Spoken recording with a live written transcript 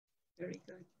Very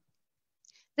good.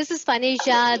 This is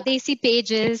FunAsia, Desi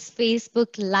Pages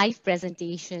Facebook live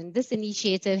presentation. This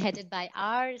initiative headed by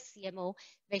our CMO,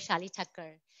 Vaishali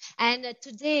Thakkar. And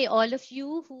today, all of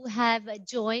you who have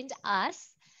joined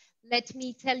us, let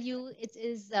me tell you, it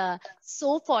is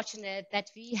so fortunate that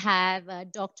we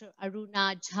have Dr.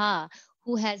 Aruna Jha,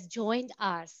 who has joined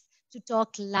us to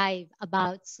talk live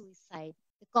about suicide,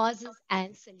 the causes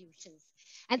and solutions,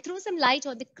 and throw some light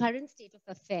on the current state of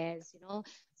affairs. You know,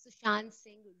 Sushant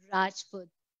Singh Rajput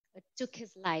took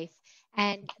his life,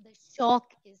 and the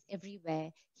shock is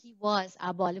everywhere. He was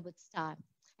our Bollywood star.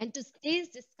 And today's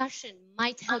discussion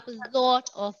might help a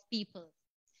lot of people.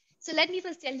 So let me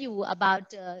first tell you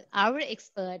about our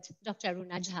expert, Dr.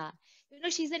 Aruna Jha. You know,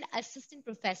 she's an assistant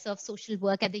professor of social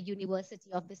work at the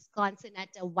University of Wisconsin at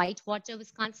Whitewater,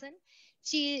 Wisconsin.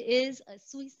 She is a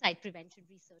suicide prevention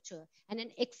researcher and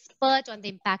an expert on the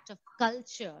impact of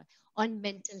culture on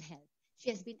mental health. She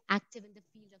has been active in the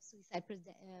field of suicide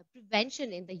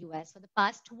prevention in the US for the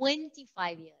past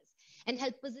 25 years and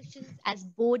held positions as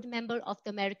board member of the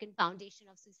American Foundation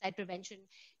of Suicide Prevention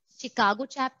Chicago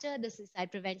chapter, the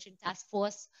Suicide Prevention Task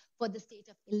Force for the state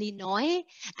of Illinois,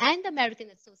 and the American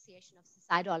Association of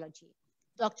Suicidology.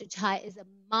 Dr. Jha is a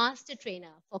master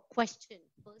trainer for Question,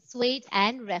 Persuade,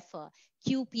 and Refer,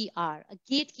 QPR, a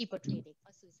gatekeeper training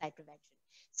for suicide prevention.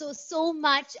 So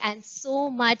much and so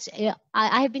much.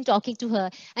 I have been talking to her,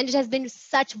 and it has been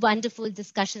such wonderful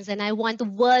discussions, and I want the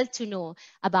world to know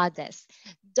about this.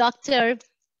 Dr.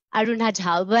 Aruna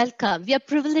Jha, welcome. We are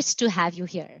privileged to have you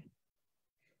here.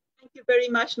 Thank you very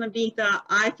much, Navneeta.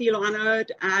 I feel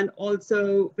honored and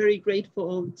also very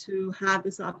grateful to have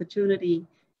this opportunity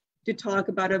to talk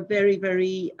about a very,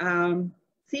 very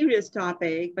serious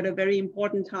topic, but a very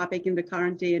important topic in the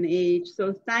current day and age.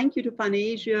 So thank you to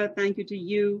FunAsia, thank you to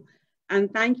you,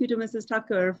 and thank you to Mrs.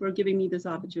 Thakkar for giving me this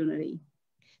opportunity.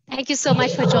 Thank you so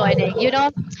much for joining. You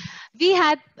know, we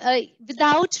had,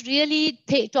 without really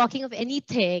talking of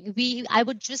anything, I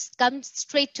would just come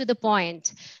straight to the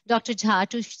point, Dr. Jha,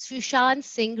 to Sushant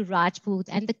Singh Rajput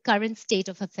and the current state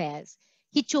of affairs.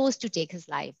 He chose to take his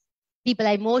life. People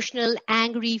are emotional,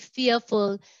 angry,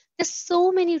 fearful. There's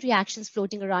so many reactions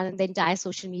floating around in the entire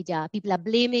social media. People are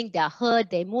blaming, they're hurt,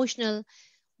 they're emotional.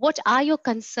 What are your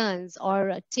concerns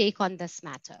or take on this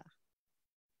matter?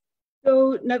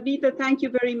 So Navneeta, thank you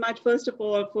very much, first of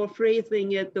all, for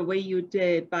phrasing it the way you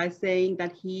did by saying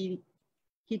that he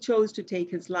chose to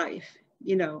take his life,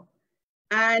 you know.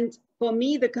 And for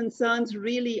me, the concerns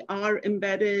really are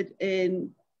embedded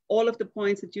in all of the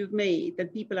points that you've made,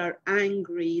 that people are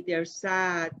angry, they're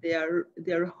sad, they're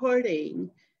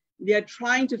hurting, they're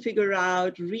trying to figure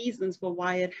out reasons for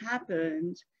why it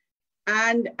happened.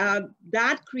 And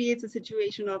that creates a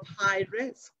situation of high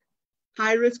risk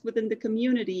within the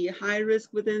community, high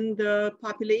risk within the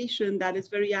population that is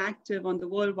very active on the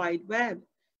World Wide Web.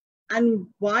 And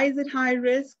why is it high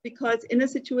risk? Because in a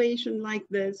situation like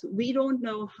this, we don't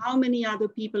know how many other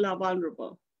people are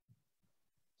vulnerable,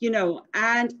 you know,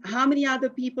 and how many other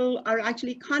people are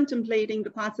actually contemplating the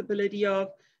possibility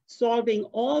of solving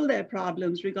all their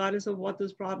problems, regardless of what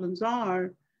those problems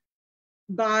are,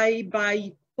 by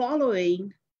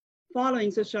following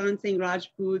Sushant Singh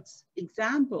Rajput's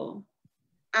example.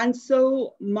 And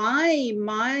so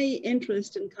my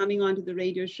interest in coming onto the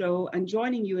radio show and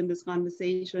joining you in this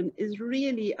conversation is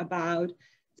really about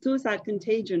suicide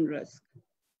contagion risk.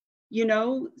 You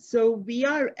know, so we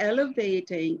are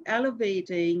elevating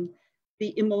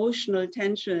the emotional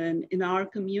tension in our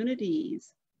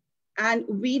communities, and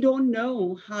we don't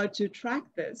know how to track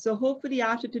this. So hopefully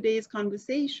after today's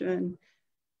conversation,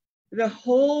 the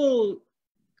whole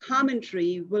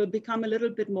commentary will become a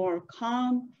little bit more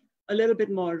calm, a little bit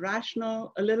more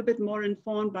rational, a little bit more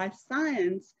informed by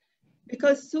science,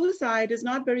 because suicide is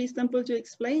not very simple to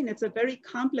explain. It's a very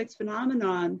complex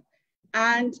phenomenon.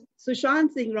 And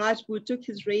Sushant Singh Rajput took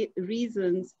his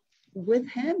reasons with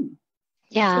him.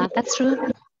 Yeah, so, that's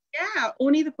true. Yeah,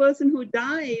 only the person who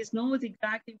dies knows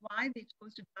exactly why they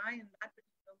chose to die in that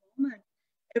particular moment.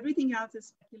 Everything else is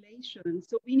speculation.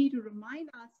 So we need to remind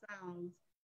ourselves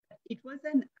that it was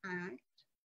an act.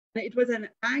 It was an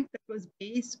act that was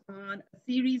based on a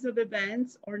series of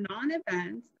events or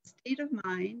non-events, state of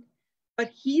mind, but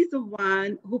he's the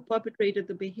one who perpetrated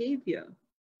the behavior.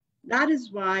 That is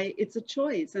why it's a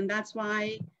choice. And that's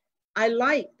why I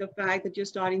like the fact that you're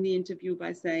starting the interview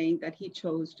by saying that he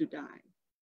chose to die.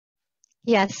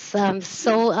 Yes, that's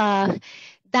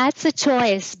a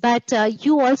choice. But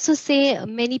you also say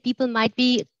many people might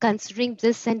be considering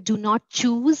this and do not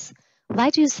choose. Why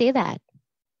do you say that?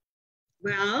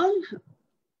 Well,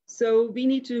 so we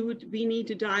need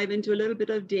to dive into a little bit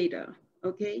of data,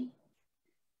 okay?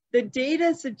 the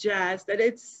data suggests that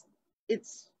it's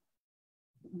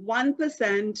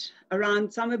 1%,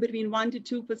 around somewhere between 1 to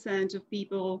 2% of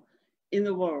people in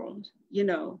the world, you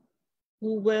know,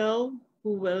 who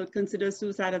will consider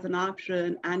suicide as an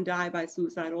option and die by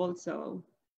suicide also.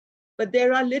 But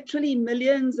there are literally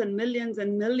millions and millions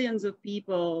and millions of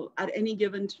people at any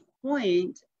given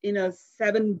point in a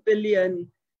 7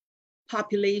 billion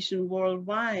population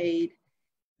worldwide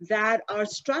that are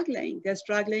struggling. They're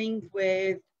struggling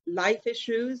with life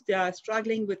issues. They are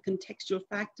struggling with contextual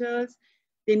factors.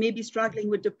 They may be struggling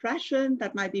with depression.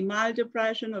 That might be mild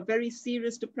depression or very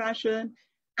serious depression.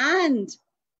 And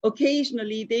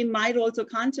occasionally, they might also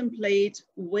contemplate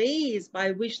ways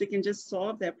by which they can just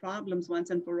solve their problems once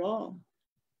and for all.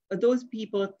 But those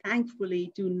people,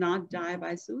 thankfully, do not die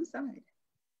by suicide.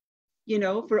 You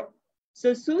know,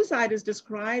 so suicide is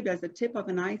described as the tip of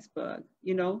an iceberg.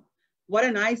 You know, what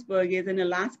an iceberg is in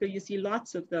Alaska, you see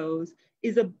lots of those,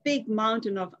 is a big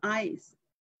mountain of ice.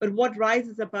 But what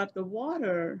rises above the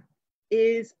water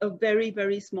is a very,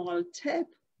 very small tip,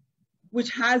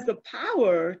 which has the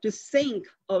power to sink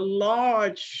a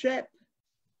large ship,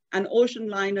 an ocean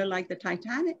liner like the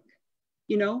Titanic,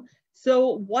 you know?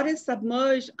 So what is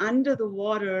submerged under the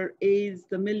water is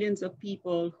the millions of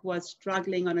people who are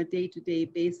struggling on a day-to-day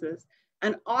basis.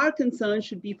 And our concern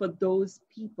should be for those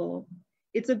people.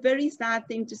 It's a very sad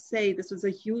thing to say. This was a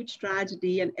huge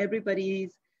tragedy and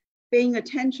everybody's paying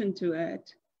attention to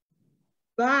it.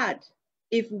 But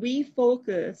if we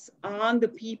focus on the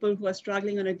people who are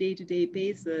struggling on a day-to-day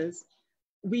basis,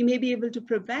 we may be able to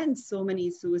prevent so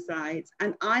many suicides.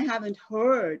 And I haven't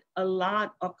heard a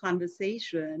lot of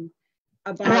conversation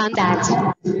about around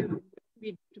that.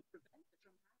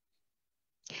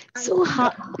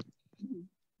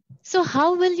 So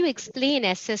how will you explain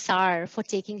SSR for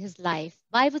taking his life?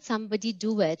 Why would somebody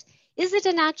do it? Is it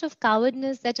an act of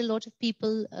cowardness that a lot of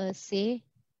people say?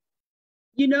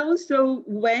 You know, so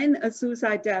when a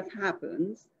suicide death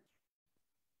happens,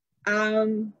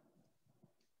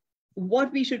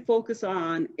 what we should focus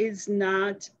on is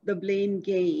not the blame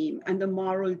game and the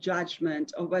moral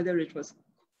judgment of whether it was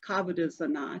cowardice or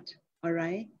not, all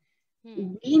right?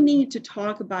 We need to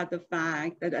talk about the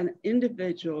fact that an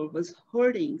individual was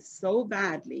hurting so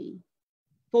badly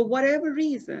for whatever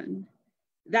reason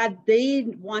that they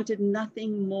wanted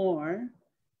nothing more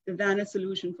than a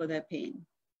solution for their pain.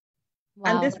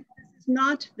 Wow. And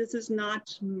this is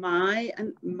not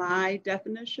my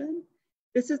definition.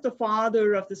 This is the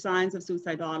father of the science of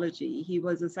suicidology. He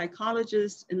was a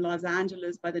psychologist in Los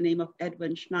Angeles by the name of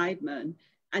Edwin Schneidman,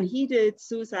 and he did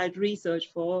suicide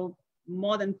research for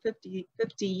more than 50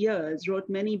 years, wrote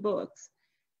many books.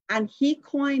 And he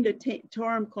coined a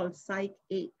term called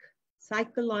psych-ache,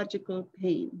 psychological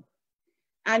pain.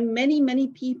 And many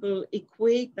people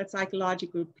equate that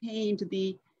psychological pain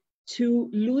to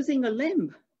losing a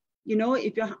limb. You know,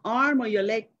 if your arm or your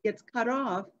leg gets cut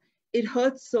off, it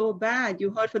hurts so bad,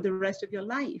 you hurt for the rest of your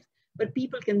life. But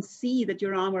people can see that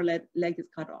your arm or leg is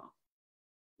cut off.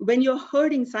 When you're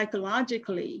hurting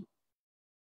psychologically,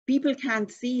 people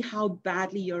can't see how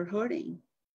badly you're hurting.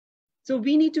 So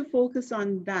we need to focus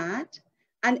on that,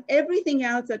 and everything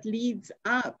else that leads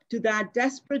up to that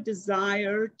desperate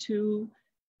desire to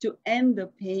end the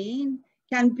pain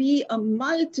can be a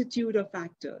multitude of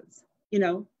factors. You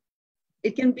know,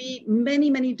 it can be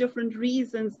many different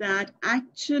reasons that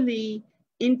actually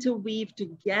interweave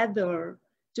together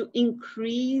to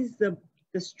increase the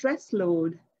stress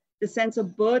load, the sense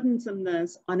of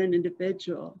burdensomeness on an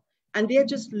individual. And they're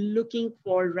just looking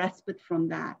for respite from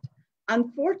that.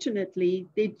 Unfortunately,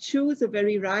 they choose a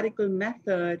very radical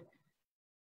method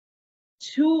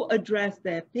to address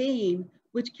their pain,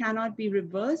 which cannot be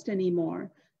reversed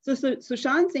anymore. So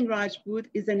Sushant Singh Rajput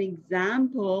is an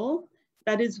example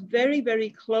that is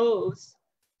very close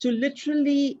to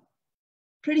literally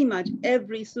pretty much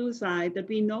every suicide that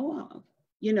we know of.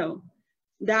 You know,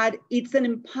 that it's an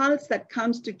impulse that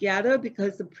comes together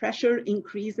because the pressure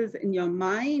increases in your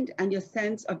mind and your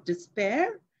sense of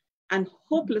despair and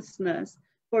hopelessness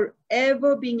for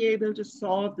ever being able to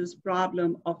solve this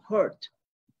problem of hurt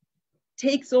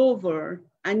takes over,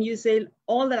 and you say,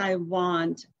 all that I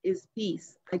want is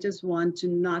peace. I just want to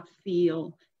not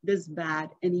feel this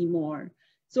bad anymore.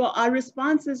 So our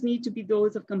responses need to be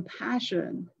those of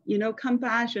compassion, you know,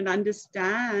 compassion,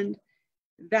 understand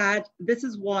that this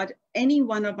is what any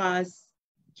one of us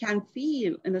can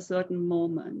feel in a certain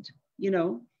moment, you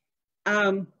know.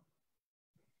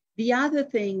 The other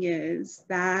thing is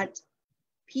that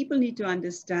people need to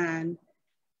understand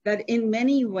that in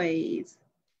many ways,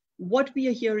 what we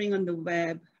are hearing on the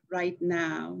web right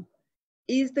now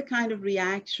is the kind of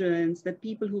reactions that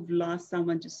people who've lost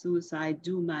someone to suicide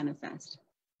do manifest.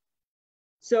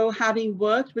 So having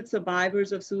worked with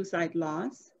survivors of suicide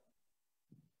loss,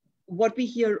 what we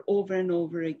hear over and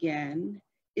over again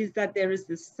is that there is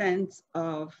this sense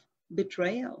of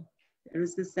betrayal. There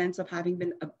is this sense of having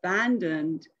been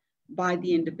abandoned by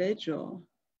the individual.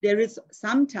 There is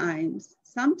sometimes,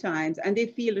 and they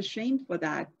feel ashamed for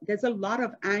that, there's a lot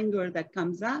of anger that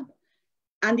comes up.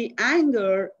 And the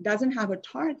anger doesn't have a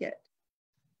target,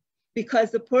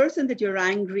 because the person that you're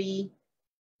angry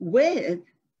with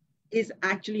is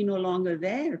actually no longer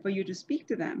there for you to speak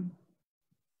to them.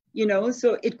 You know,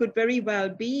 so it could very well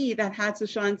be that had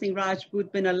Sushant Singh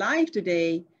Rajput been alive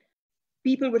today,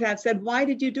 people would have said, why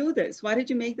did you do this? Why did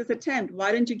you make this attempt?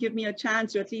 Why didn't you give me a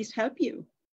chance to at least help you?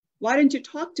 Why didn't you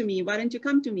talk to me? Why didn't you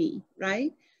come to me,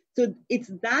 right? So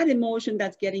it's that emotion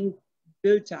that's getting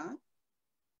built up.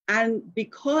 And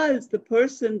because the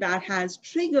person that has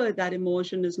triggered that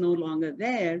emotion is no longer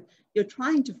there, you're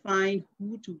trying to find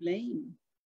who to blame.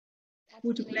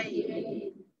 Who to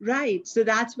blame. Right. So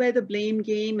that's where the blame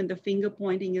game and the finger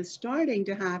pointing is starting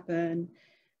to happen.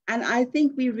 And I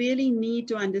think we really need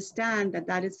to understand that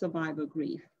that is survivor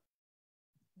grief.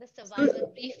 The survivor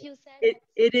grief, you said?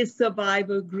 It is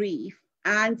survivor grief.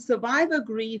 And survivor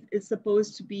grief is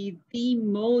supposed to be the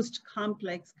most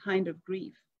complex kind of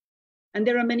grief. And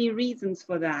there are many reasons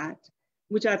for that,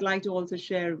 which I'd like to also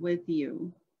share with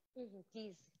you.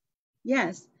 Please.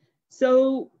 Yes.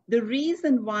 So the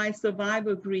reason why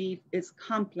survivor grief is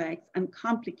complex and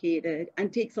complicated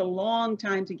and takes a long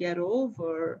time to get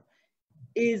over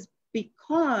is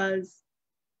because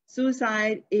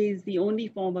suicide is the only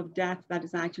form of death that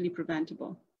is actually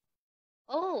preventable.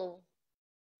 Oh,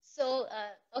 so,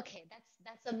 okay,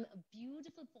 that's a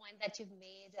beautiful point that you've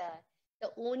made.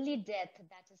 The only death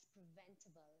that is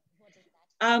preventable. What is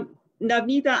that?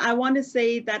 Navneeta, I want to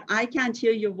say that I can't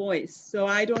hear your voice, so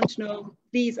I don't know.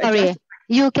 Please Sorry, adjust.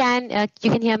 you can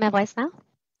hear my voice now?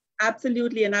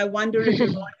 Absolutely, and I wonder if your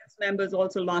audience members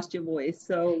also lost your voice.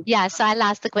 So yeah, so I'll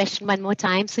ask the question one more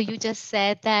time. So you just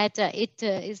said that it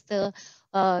is the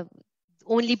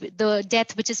only the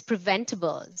death which is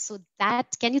preventable. So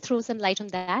that, can you throw some light on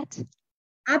that?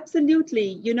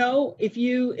 Absolutely. You know, if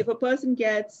a person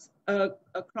gets a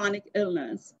chronic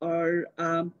illness or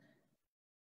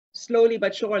slowly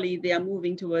but surely they are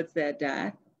moving towards their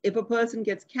death. If a person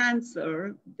gets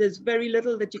cancer, there's very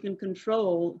little that you can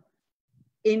control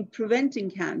in preventing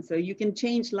cancer. You can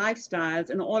change lifestyles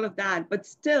and all of that, but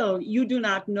still you do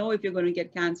not know if you're going to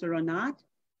get cancer or not.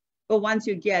 But once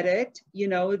you get it, you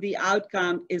know, the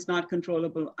outcome is not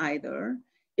controllable either.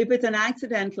 If it's an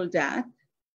accidental death,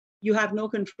 you have no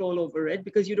control over it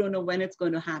because you don't know when it's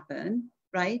going to happen,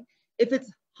 right? If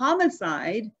it's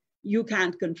homicide, you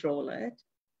can't control it.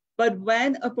 But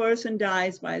when a person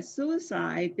dies by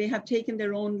suicide, they have taken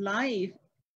their own life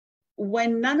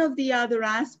when none of the other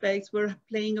aspects were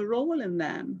playing a role in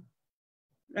them,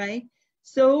 right?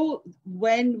 So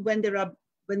when there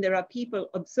are people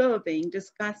observing,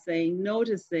 discussing,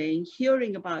 noticing,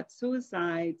 hearing about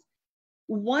suicides,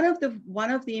 one of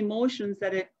the emotions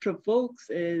that it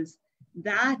provokes is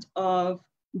that of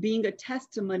being a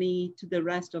testimony to the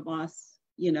rest of us,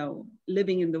 you know,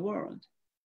 living in the world.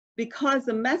 Because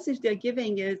the message they're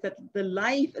giving is that the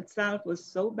life itself was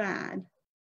so bad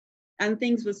and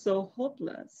things were so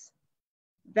hopeless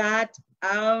that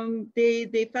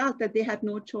they felt that they had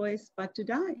no choice but to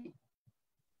die.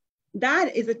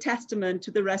 That is a testament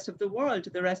to the rest of the world, to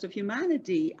the rest of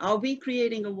humanity. Are we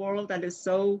creating a world that is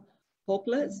so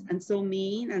hopeless and so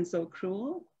mean and so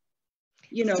cruel?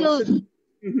 You know,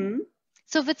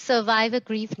 so with survivor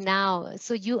grief now,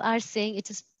 so you are saying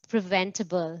it is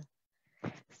preventable.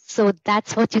 So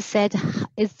that's what you said,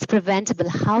 it's preventable.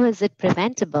 How is it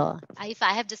preventable? If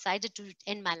I have decided to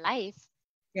end my life,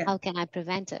 how can I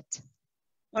prevent it?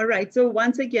 All right, so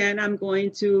once again, I'm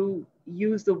going to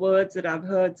use the words that I've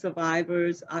heard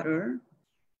survivors utter.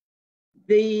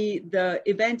 The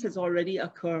event has already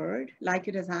occurred, like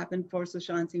it has happened for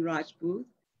Sushant Singh Rajput.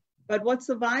 But what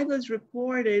survivors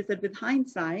report is that with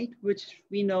hindsight, which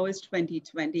we know is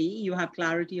 2020, you have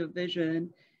clarity of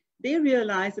vision, they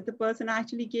realize that the person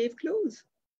actually gave clues.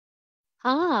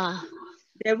 Oh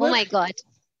my God.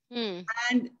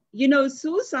 And, you know,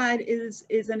 suicide is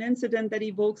an incident that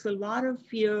evokes a lot of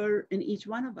fear in each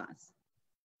one of us.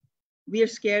 We are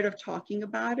scared of talking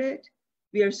about it.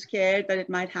 We are scared that it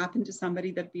might happen to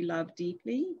somebody that we love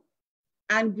deeply.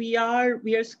 And we are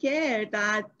scared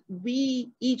that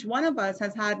each one of us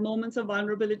has had moments of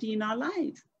vulnerability in our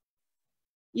lives.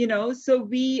 You know, so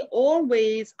we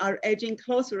always are edging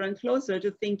closer and closer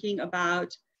to thinking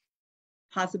about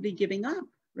possibly giving up,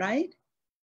 right?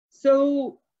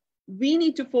 So we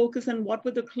need to focus on what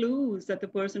were the clues that the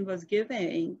person was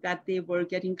giving that they were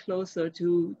getting closer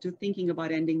to thinking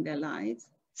about ending their lives.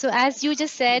 So as you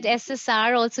just said,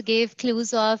 SSR also gave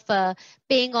clues of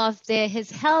paying off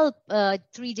his help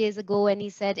 3 days ago, and he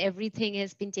said everything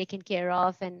has been taken care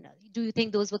of. And do you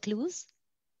think those were clues?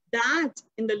 That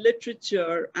in the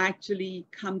literature actually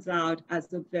comes out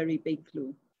as a very big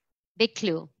clue. Big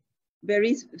clue.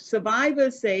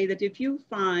 Survivors say that if you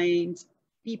find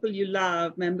people you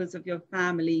love, members of your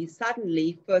family,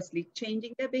 suddenly, firstly,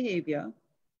 changing their behavior,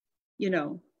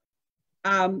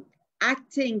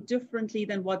 acting differently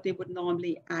than what they would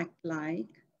normally act like,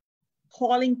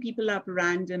 calling people up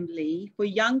randomly. For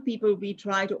young people, we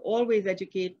try to always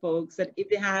educate folks that if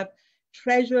they have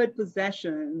treasured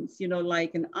possessions,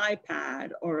 like an iPad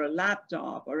or a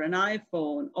laptop or an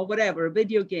iPhone or whatever,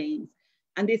 video games,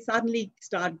 and they suddenly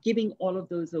start giving all of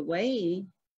those away,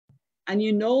 and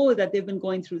you know that they've been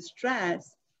going through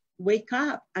stress, wake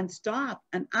up and stop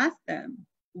and ask them,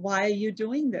 why are you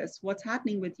doing this? What's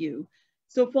happening with you?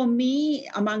 So for me,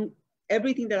 among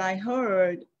everything that I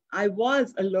heard, I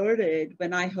was alerted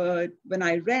when I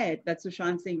read that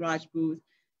Sushant Singh Rajput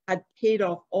had paid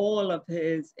off all of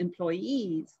his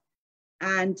employees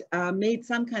and made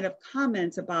some kind of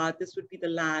comments about this would be the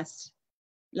last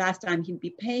time he'd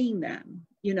be paying them,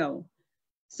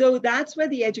 So that's where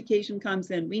the education comes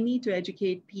in. We need to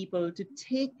educate people to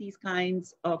take these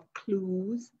kinds of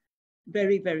clues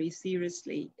very, very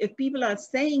seriously. If people are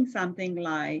saying something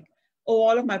like, oh,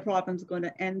 all of my problems are going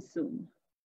to end soon,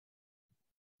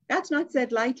 that's not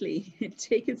said lightly.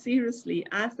 Take it seriously.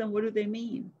 Ask them, what do they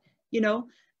mean?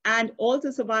 And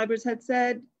also survivors had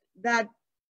said that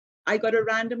I got a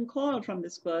random call from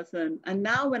this person. And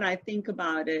now when I think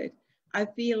about it, I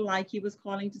feel like he was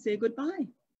calling to say goodbye.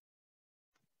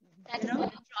 That is in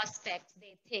retrospect,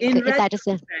 they think. In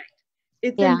retrospect.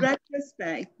 It's yeah. in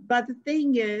retrospect. But the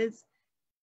thing is,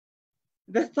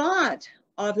 the thought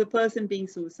of the person being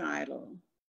suicidal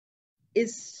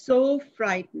is so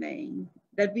frightening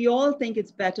that we all think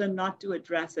it's better not to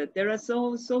address it. There are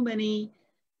so many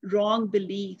wrong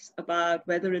beliefs about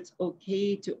whether it's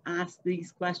okay to ask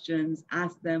these questions,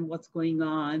 ask them what's going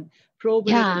on, probe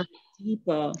it a little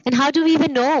deeper. And how do we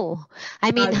even know?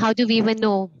 I mean, how do we even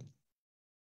know?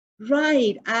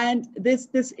 Right. And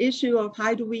this issue of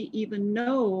how do we even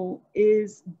know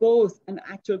is both an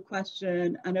actual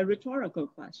question and a rhetorical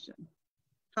question.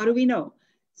 How do we know?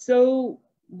 So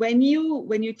when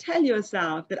you tell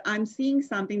yourself that I'm seeing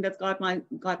something that's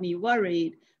got me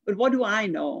worried, but what do I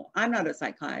know? I'm not a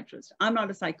psychiatrist. I'm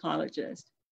not a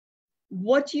psychologist.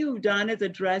 What you've done is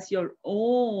address your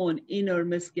own inner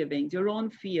misgivings, your own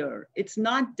fear. It's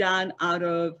not done out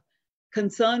of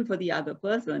concern for the other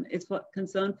person. It's for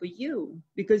concern for you,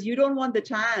 because you don't want the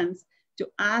chance to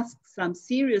ask some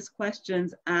serious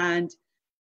questions and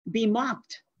be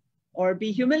mocked or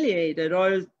be humiliated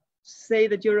or say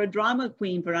that you're a drama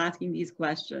queen for asking these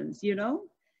questions,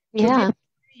 Yeah.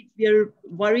 We're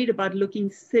worried about looking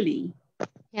silly.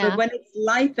 Yeah. But when it's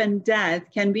life and death,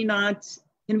 can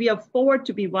we afford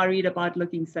to be worried about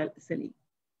looking silly?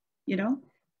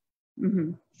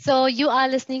 Mm-hmm. So you are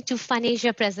listening to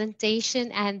FunAsia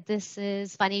presentation, and this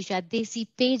is FunAsia Desi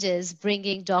Pages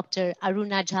bringing Dr.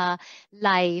 Aruna Jha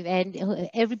live. And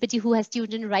everybody who has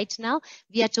tuned in right now,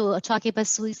 we are talking about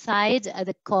suicide,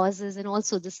 the causes, and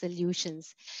also the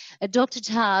solutions. Dr.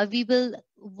 Jha, we will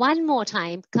one more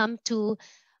time come to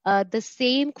the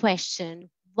same question.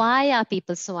 Why are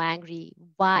people so angry?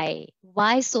 Why?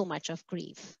 Why so much of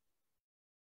grief?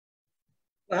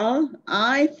 Well,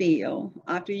 I feel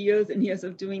after years and years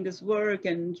of doing this work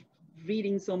and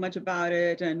reading so much about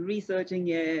it and researching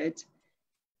it,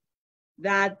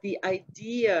 that the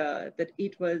idea that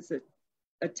it was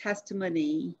a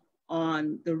testimony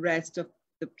on the rest of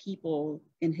the people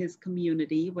in his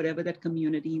community, whatever that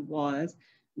community was,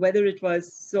 whether it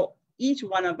was, so each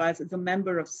one of us is a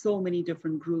member of so many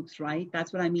different groups, right?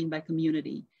 That's what I mean by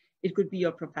community. It could be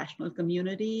your professional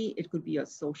community, it could be your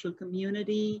social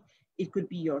community, it could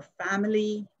be your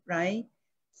family, right?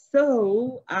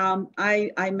 So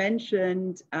I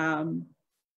mentioned Dr.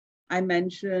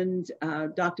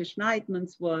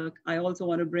 Schneidman's work. I also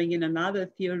want to bring in another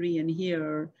theory in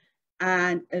here,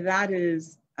 and that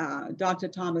is Dr.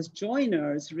 Thomas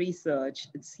Joyner's research.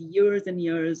 It's years and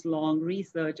years long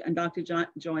research, and Dr.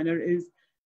 Joyner is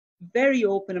very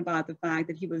open about the fact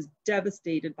that he was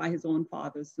devastated by his own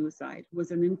father's suicide, who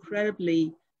was an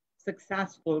incredibly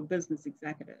successful business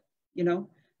executive,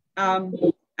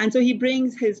 and so he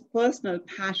brings his personal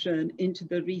passion into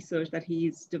the research that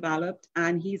he's developed,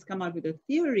 and he's come out with a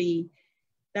theory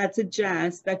that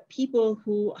suggests that people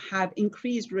who have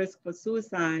increased risk for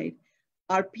suicide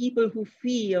are people who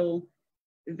feel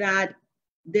that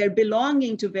their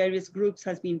belonging to various groups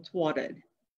has been thwarted.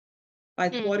 By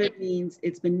thwarted means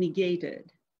it's been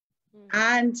negated.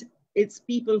 And it's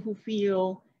people who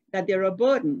feel that they're a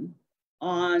burden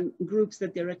on groups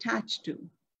that they're attached to,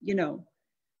 you know.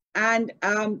 And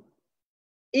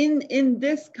in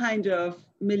this kind of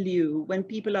milieu, when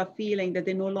people are feeling that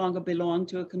they no longer belong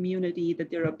to a community, that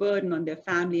they're a burden on their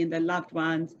family and their loved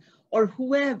ones, or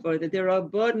whoever, that they're a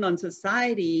burden on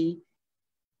society,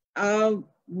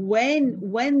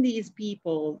 when these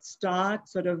people start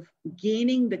sort of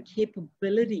gaining the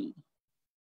capability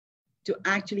to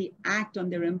actually act on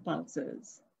their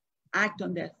impulses, act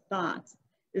on their thoughts,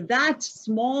 that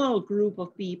small group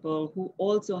of people who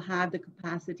also have the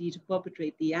capacity to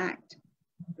perpetrate the act,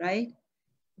 right?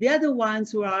 They're the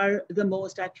ones who are the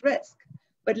most at risk.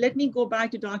 But let me go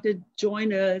back to Dr.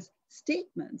 Joyner's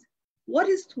statement. What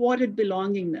is thwarted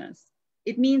belongingness?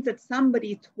 It means that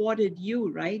somebody thwarted you,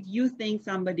 right? You think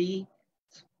somebody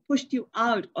pushed you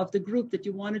out of the group that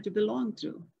you wanted to belong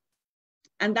to.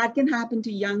 And that can happen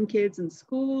to young kids in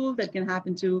school, that can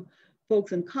happen to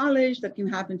folks in college, that can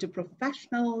happen to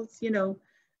professionals, you know,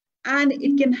 and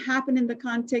it can happen in the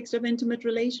context of intimate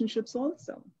relationships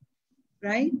also,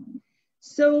 right?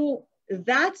 So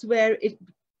that's where it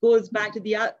goes back to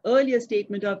the earlier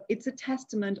statement of it's a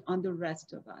testament on the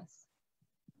rest of us.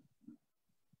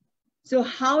 So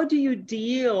how do you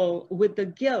deal with the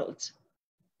guilt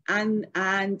and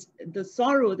the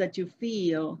sorrow that you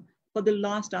feel for the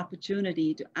lost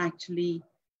opportunity to actually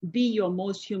be your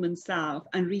most human self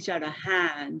and reach out a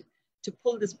hand to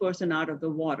pull this person out of the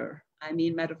water? I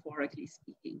mean, metaphorically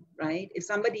speaking, right? If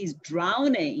somebody's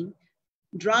drowning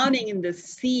in the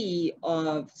sea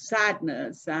of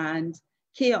sadness and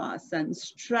chaos and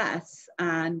stress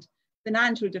and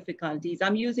financial difficulties,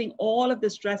 I'm using all of the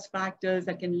stress factors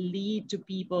that can lead to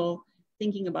people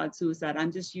thinking about suicide.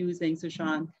 I'm just using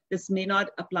Sushant. This may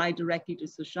not apply directly to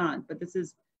Sushant, but this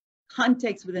is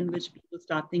context within which people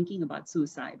start thinking about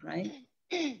suicide, right?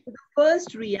 So the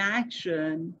first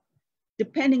reaction,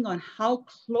 depending on how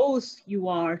close you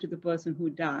are to the person who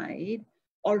died,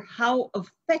 or how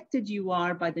affected you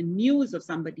are by the news of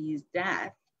somebody's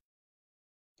death,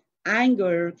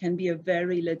 anger can be a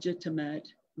very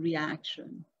legitimate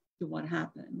reaction to what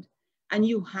happened. And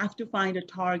you have to find a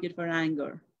target for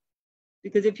anger.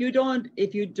 Because if you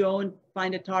don't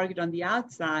find a target on the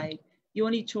outside, the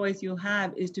only choice you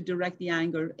have is to direct the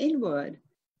anger inward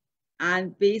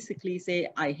and basically say,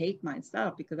 I hate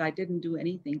myself because I didn't do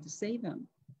anything to save him.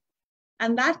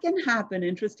 And that can happen,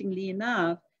 interestingly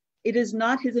enough. It is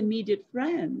not his immediate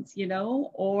friends, you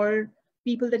know, or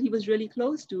people that he was really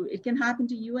close to. It can happen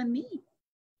to you and me,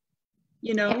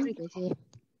 you know,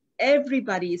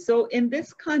 everybody. So in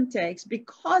this context,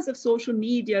 because of social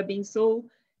media being so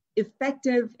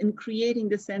effective in creating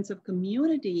the sense of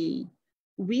community,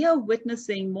 we are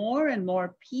witnessing more and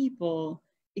more people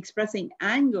expressing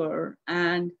anger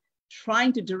and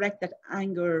trying to direct that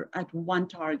anger at one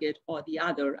target or the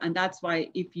other. And that's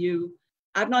why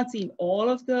I've not seen all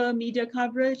of the media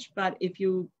coverage, but if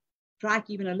you track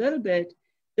even a little bit,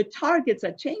 the targets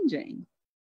are changing.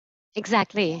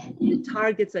 Exactly. The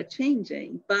targets are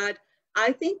changing. But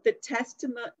I think the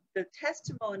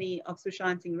testimony of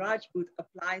Sushant Singh Rajput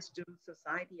applies to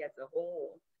society as a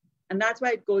whole. And that's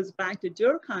why it goes back to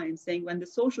Durkheim saying when the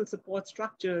social support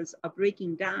structures are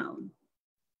breaking down,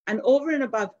 and over and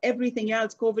above everything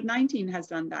else, COVID-19 has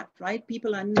done that, right?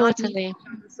 People are not meeting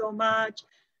so much.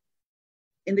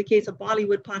 In the case of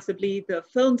Bollywood, possibly the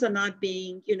films are not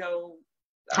being, you know,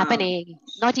 happening,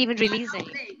 not even releasing.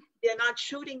 They're not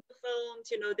shooting the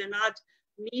films, you know, they're not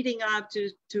meeting up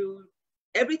to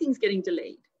everything's getting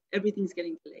delayed. Everything's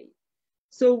getting delayed.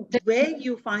 So where do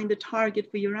you find the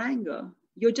target for your anger?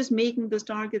 You're just making those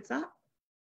targets up.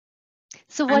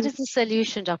 So what is the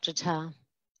solution, Dr. Jha?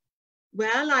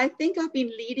 Well, I think I've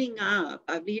been leading our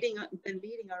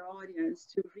audience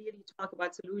to really talk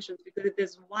about solutions, because if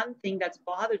there's one thing that's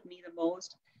bothered me the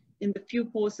most in the few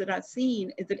posts that I've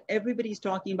seen is that everybody's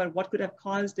talking about what could have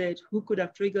caused it, who could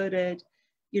have triggered it,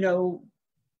 you know,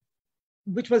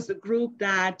 which was the group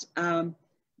that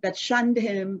that shunned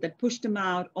him, that pushed him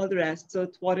out, all the rest. So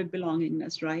thwarted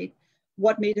belongingness, right?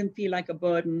 What made him feel like a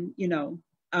burden, you know,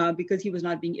 because he was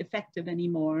not being effective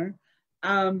anymore.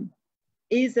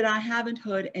 Is that I haven't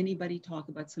heard anybody talk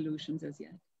about solutions as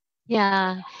yet.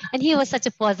 Yeah, and he was such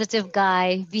a positive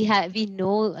guy. We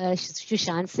know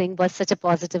Sushant Singh was such a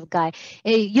positive guy.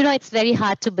 It's very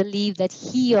hard to believe that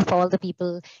he, of all the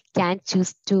people, can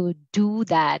choose to do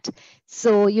that.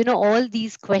 So, all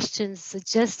these questions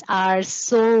just are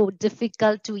so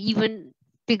difficult to even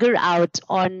figure out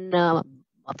on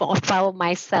for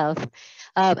myself,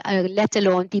 let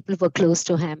alone people who are close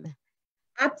to him.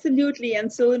 Absolutely.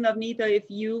 And so, Navneeta, if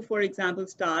you, for example,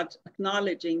 start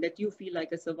acknowledging that you feel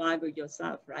like a survivor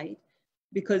yourself, right?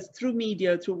 Because through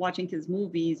media, through watching his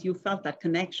movies, you felt that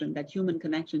connection, that human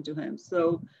connection to him.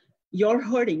 So you're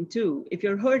hurting too. If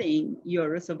you're hurting,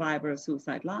 you're a survivor of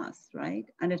suicide loss, right?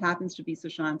 And it happens to be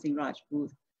Sushant Singh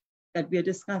Rajput that we're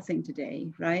discussing today,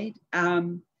 right?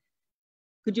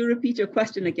 Could you repeat your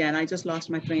question again? I just lost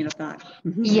my train of thought.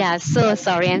 Yeah, so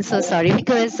sorry. I'm so sorry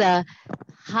because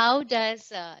how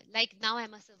does like now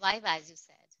I'm a survivor, as you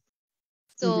said.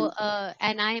 So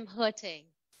and I am hurting.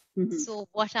 So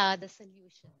what are the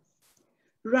solutions?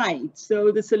 Right.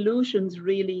 So the solutions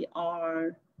really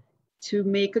are to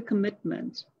make a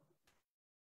commitment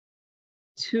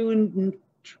to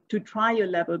try your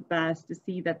level best to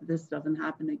see that this doesn't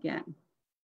happen again.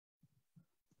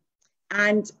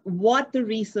 And what the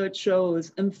research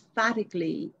shows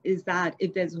emphatically is that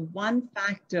if there's one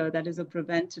factor that is a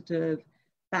preventative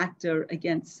factor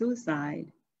against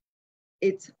suicide,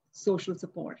 it's social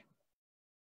support.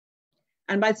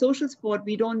 And by social support,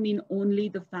 we don't mean only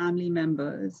the family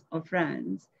members or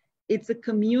friends. It's a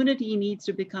community needs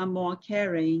to become more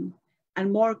caring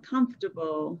and more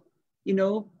comfortable,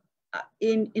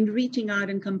 in reaching out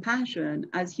in compassion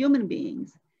as human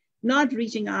beings, not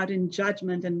reaching out in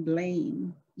judgment and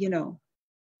blame,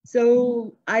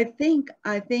 So I think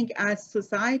as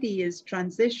society is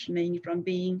transitioning from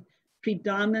being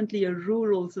predominantly a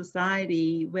rural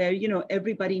society where,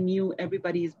 everybody knew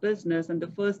everybody's business, and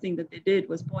the first thing that they did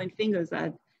was point fingers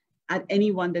at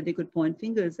anyone that they could point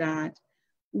fingers at,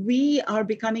 we are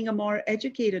becoming a more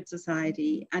educated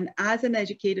society. And as an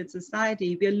educated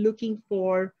society, we're looking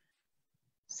for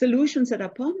solutions that are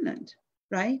permanent,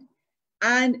 right?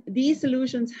 And these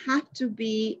solutions have to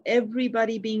be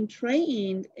everybody being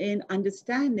trained in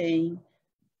understanding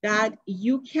that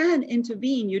you can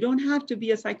intervene. You don't have to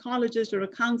be a psychologist or a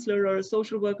counselor or a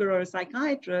social worker or a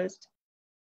psychiatrist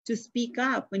to speak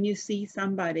up when you see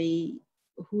somebody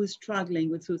who is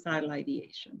struggling with suicidal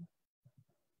ideation,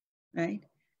 right?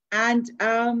 And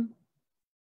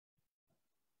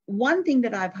one thing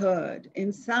that I've heard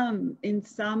in some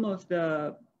of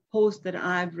the posts that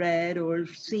I've read or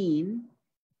seen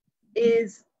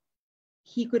is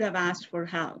he could have asked for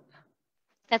help.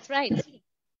 That's right.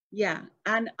 Yeah,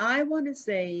 and I want to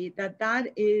say that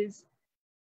that is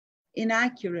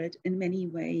inaccurate in many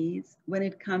ways when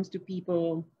it comes to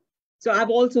people. So I've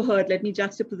also heard, let me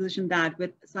juxtaposition that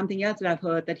with something else that I've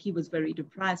heard, that he was very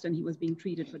depressed and he was being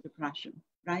treated for depression,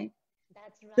 right?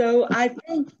 That's right. So I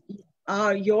think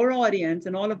your audience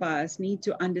and all of us need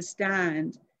to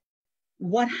understand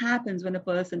what happens when a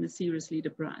person is seriously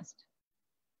depressed.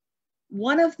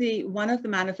 One of the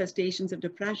manifestations of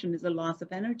depression is a loss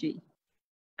of energy.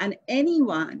 And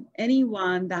anyone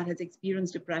that has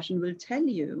experienced depression will tell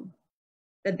you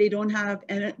that they don't have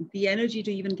the energy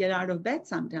to even get out of bed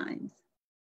sometimes.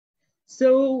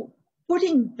 So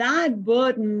putting that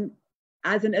burden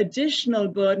as an additional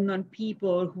burden on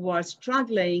people who are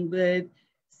struggling with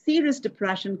serious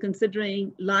depression,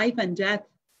 considering life and death,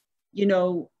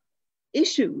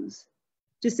 issues,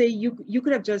 to say you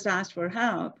could have just asked for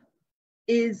help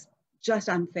is just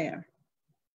unfair.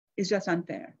 It's just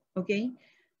unfair, okay?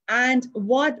 And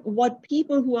what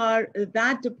people who are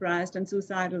that depressed and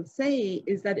suicidal say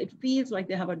is that it feels like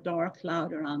they have a dark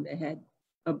cloud around their head,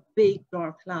 a big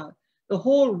dark cloud. The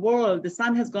whole world, the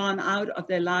sun has gone out of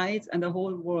their lives and the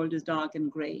whole world is dark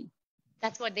and gray.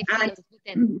 That's what they feel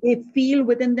within. They feel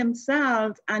within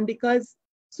themselves. And because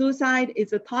suicide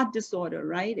is a thought disorder,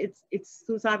 right? It's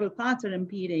suicidal thoughts are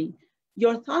impeding.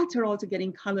 Your thoughts are also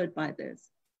getting colored by this.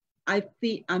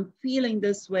 I'm feeling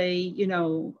this way,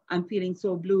 I'm feeling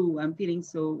so blue, I'm feeling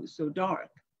so dark.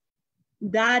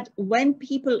 That when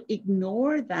people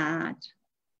ignore that,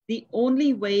 the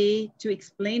only way to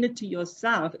explain it to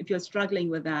yourself, if you're struggling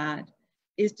with that,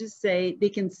 is to say they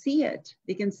can see it.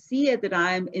 They can see it that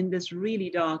I'm in this really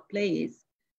dark place,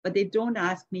 but they don't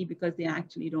ask me because they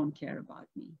actually don't care about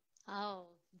me. Oh,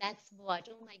 that's what.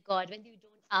 Oh my God. When you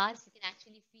don't ask, you can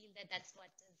actually feel that that's what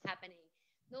is happening.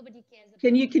 Nobody cares about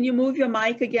Can you move your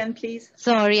mic again, please?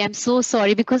 Sorry, I'm so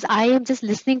sorry because I am just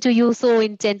listening to you so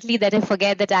intently that I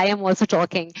forget that I am also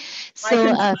talking. So my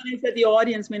concern is that the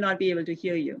audience may not be able to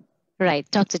hear you. Right,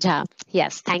 Dr. Jha.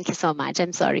 Yes, thank you so much.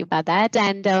 I'm sorry about that.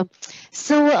 And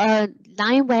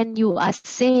now when you are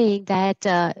saying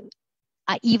that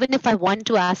even if I want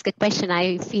to ask a question,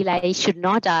 I feel I should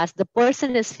not ask, the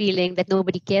person is feeling that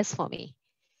nobody cares for me.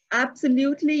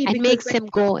 Absolutely. And makes him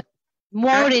go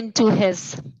more into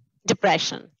his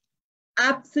depression.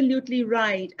 Absolutely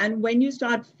right. And when you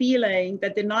start feeling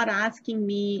that they're not asking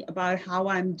me about how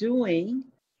I'm doing,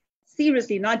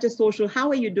 seriously, not just social, how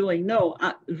are you doing? No,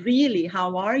 really,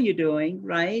 how are you doing,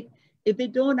 right? If they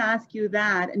don't ask you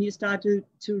that and you start to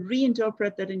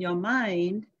reinterpret that in your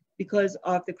mind because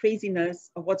of the craziness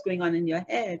of what's going on in your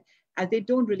head, as they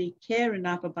don't really care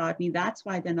enough about me, that's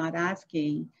why they're not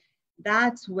asking.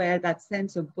 That's where that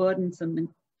sense of burdensome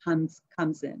comes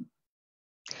in.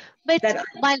 But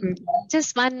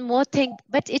just one more thing,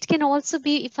 but it can also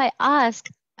be if I ask,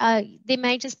 they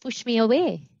might just push me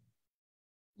away.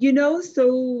 You know,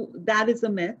 so that is a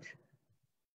myth.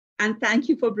 And thank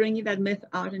you for bringing that myth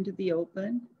out into the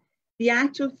open. The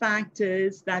actual fact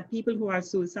is that people who are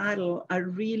suicidal are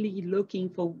really looking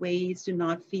for ways to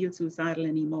not feel suicidal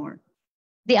anymore.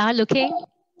 They are looking?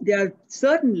 They are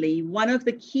certainly, one of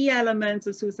the key elements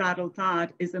of suicidal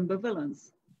thought is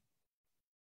ambivalence.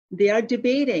 They are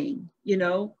debating, you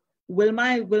know, will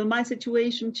my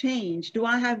situation change? Do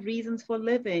I have reasons for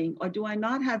living or do I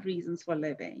not have reasons for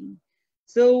living?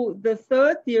 So the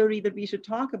third theory that we should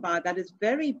talk about that is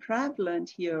very prevalent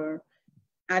here,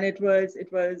 and it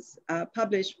was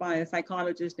published by a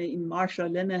psychologist named Marsha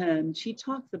Linehan. She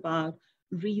talks about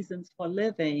reasons for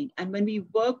living. And when we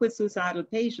work with suicidal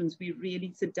patients, we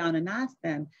really sit down and ask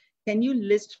them, can you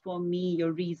list for me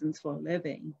your reasons for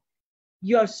living?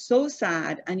 You're so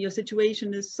sad and your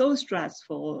situation is so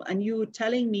stressful and you're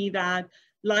telling me that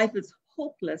life is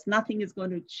hopeless, nothing is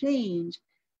going to change.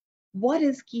 What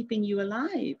is keeping you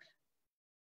alive?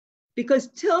 Because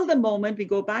till the moment, we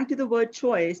go back to the word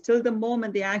choice, till the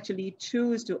moment they actually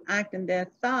choose to act in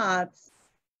their thoughts,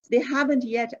 they haven't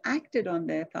yet acted on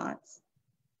their thoughts.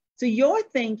 So you're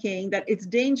thinking that it's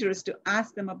dangerous to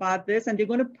ask them about this and they're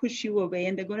going to push you away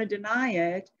and they're going to deny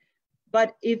it.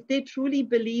 But if they truly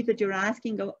believe that you're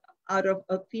asking out of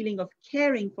a feeling of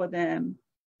caring for them,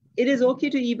 it is okay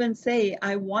to even say,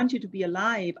 I want you to be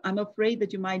alive. I'm afraid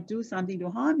that you might do something to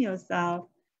harm yourself.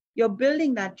 You're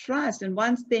building that trust. And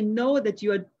once they know that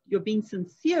you're being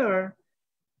sincere,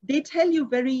 they tell you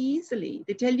very easily.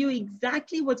 They tell you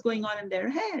exactly what's going on in their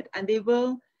head. And they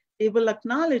will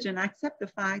acknowledge and accept the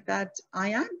fact that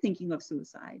I am thinking of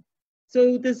suicide.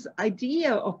 So this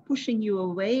idea of pushing you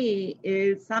away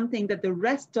is something that the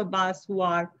rest of us who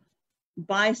are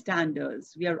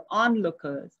bystanders, we are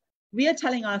onlookers, we are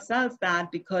telling ourselves that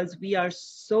because we are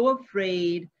so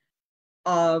afraid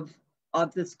of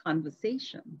this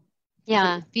conversation.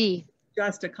 Yeah,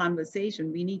 just a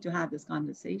conversation. We need to have this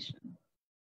conversation.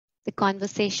 The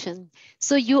conversation.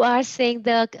 So you are saying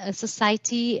the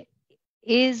society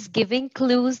is giving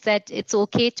clues that it's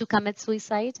okay to commit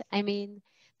suicide? I mean,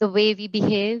 the way we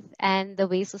behave and the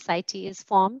way society is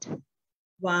formed?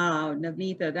 Wow,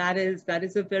 Navneeta, that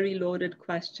is a very loaded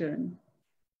question.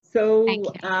 So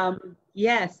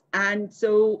yes, and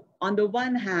so on the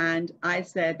one hand, I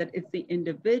said that it's the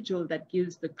individual that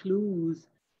gives the clues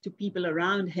to people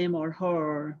around him or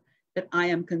her that I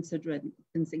am considering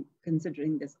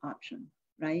this option,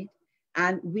 right?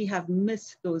 And we have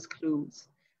missed those clues.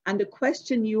 And the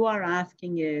question you are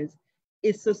asking is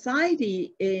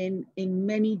society in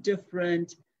many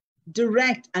different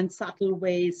direct and subtle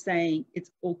ways saying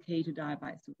it's okay to die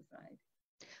by suicide?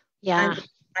 Yeah. And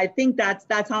I think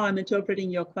that's how I'm interpreting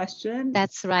your question.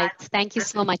 That's right. Thank you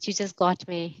so much. You just got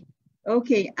me.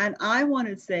 Okay, and I want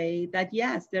to say that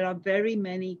yes, there are very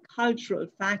many cultural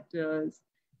factors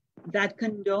that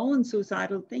condone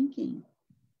suicidal thinking.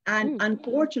 And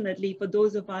unfortunately, for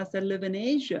those of us that live in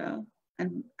Asia,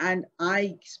 and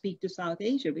I speak to South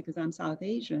Asia because I'm South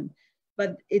Asian,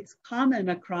 but it's common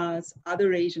across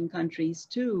other Asian countries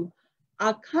too.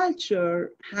 Our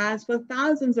culture has for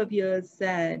thousands of years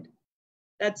said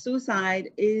that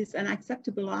suicide is an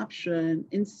acceptable option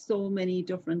in so many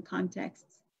different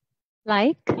contexts.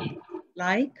 Like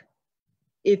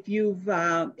if you've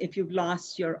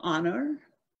lost your honor,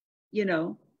 you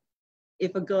know,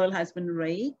 if a girl has been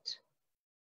raped,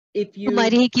 if you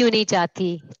मर ही क्यों नहीं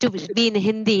चाहती? To be in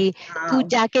Hindi, तू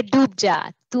जाके डूब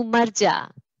जा, तू मर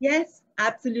जा. Yes,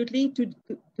 absolutely.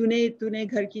 तूने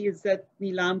घर की इज्जत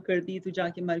नीलाम कर दी, तू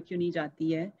जाके मर क्यों नहीं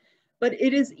जाती है? But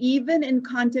it is even in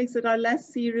contexts that are less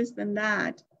serious than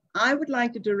that. I would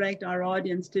like to direct our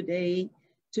audience today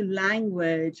to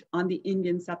language on the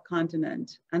Indian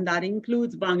subcontinent. And that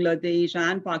includes Bangladesh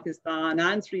and Pakistan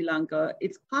and Sri Lanka.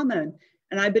 It's common.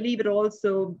 And I believe it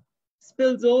also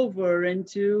spills over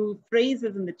into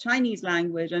phrases in the Chinese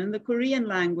language and in the Korean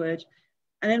language.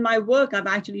 And in my work, I've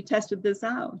actually tested this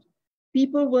out.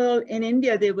 People will, in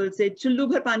India, they will say, "Chullu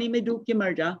bhar pani mein doob ke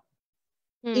mar ja,"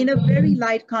 in a very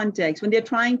light context, when they're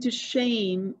trying to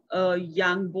shame a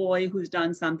young boy who's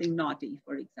done something naughty,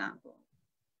 for example.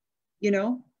 You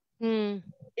know?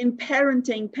 In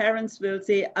parenting, parents will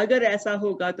say, "Agar aisa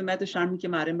hoga, to main to sharm ke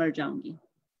mare mar jaungi."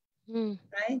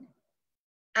 Right?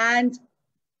 And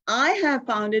I have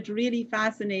found it really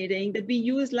fascinating that we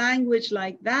use language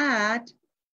like that,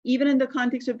 even in the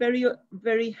context of very,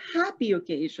 very happy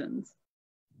occasions.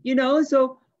 You know,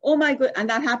 so, oh my God, and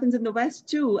that happens in the West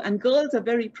too. And girls are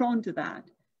very prone to that.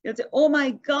 They'll say, "Oh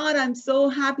my God, I'm so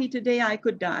happy today I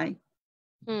could die."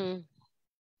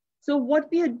 So what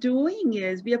we are doing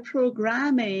is we are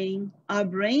programming our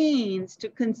brains to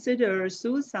consider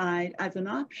suicide as an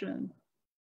option.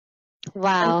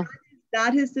 Wow. And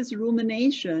that is this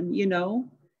rumination, you know,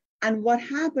 and what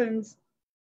happens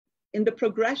in the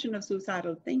progression of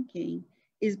suicidal thinking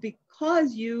is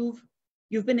because you've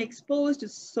been exposed to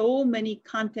so many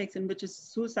contexts in which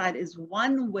suicide is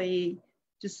one way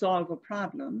to solve a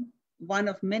problem, one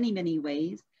of many, many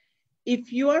ways.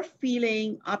 If you're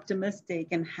feeling optimistic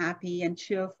and happy and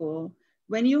cheerful,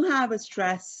 when you have a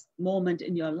stress moment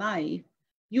in your life,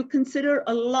 you consider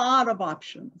a lot of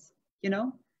options, you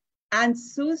know, and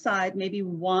suicide may be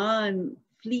one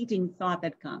fleeting thought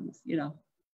that comes, you know.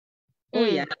 Oh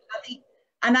yeah.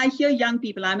 And I hear young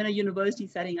people, I'm in a university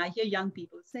setting, I hear young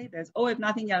people say this, "Oh, if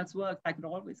nothing else works, I could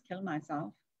always kill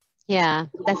myself." Yeah,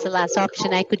 that's the last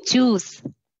option I could choose.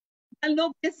 Well,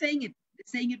 nobody's saying it. They're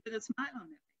saying it with a smile on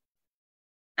it.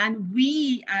 And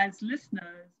we as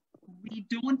listeners, we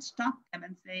don't stop them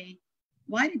and say,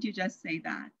 "Why did you just say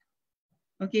that?"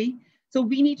 Okay, so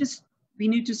we need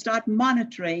to start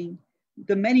monitoring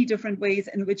the many different ways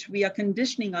in which we are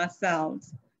conditioning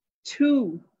ourselves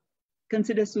to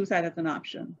consider suicide as an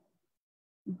option.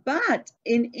 But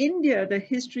in India, the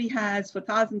history has for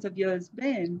thousands of years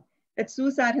been that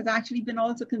suicide has actually been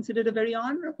also considered a very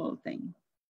honorable thing.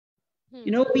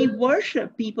 You know, we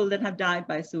worship people that have died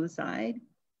by suicide.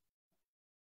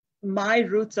 My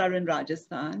roots are in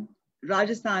Rajasthan.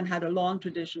 Rajasthan had a long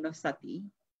tradition of sati.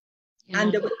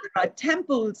 And there are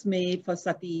temples made for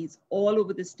satis all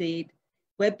over the state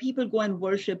where people go and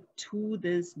worship to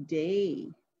this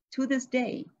day,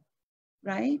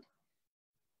 right?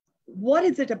 What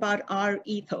is it about our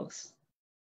ethos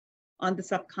on the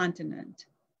subcontinent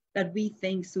that we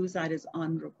think suicide is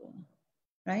honorable,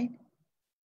 right?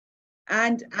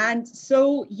 And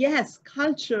so, yes,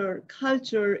 culture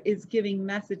is giving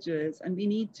messages, and we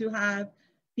need to have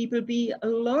people be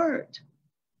alert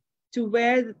to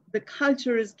where the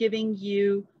culture is giving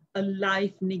you a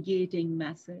life negating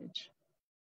message.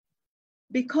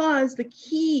 Because the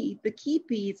key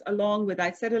piece, along with,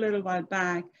 I said a little while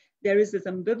back, there is this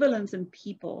ambivalence in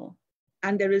people,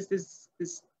 and there is this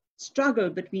struggle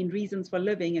between reasons for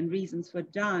living and reasons for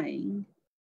dying.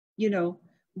 You know,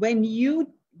 when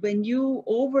you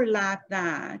overlap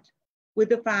that with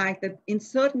the fact that in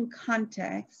certain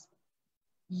contexts,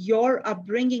 your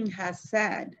upbringing has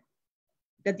said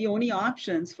that the only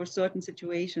options for certain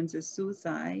situations is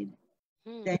suicide,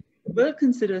 then you will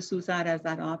consider suicide as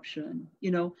that option,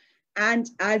 you know. And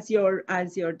as your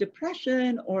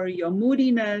depression or your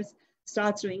moodiness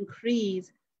starts to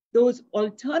increase, those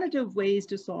alternative ways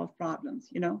to solve problems,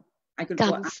 you know, I could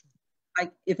go,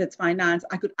 if it's finance,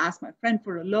 I could ask my friend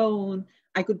for a loan.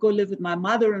 I could go live with my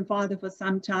mother and father for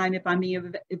some time if I'm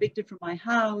evicted from my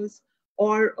house.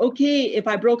 Or, okay, if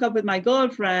I broke up with my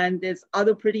girlfriend, there's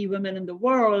other pretty women in the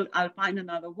world, I'll find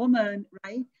another woman,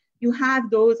 right? You have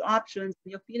those options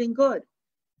and you're feeling good.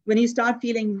 When you start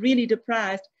feeling really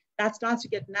depressed, that starts to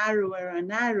get narrower and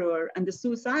narrower, and the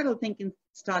suicidal thinking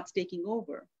starts taking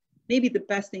over. Maybe the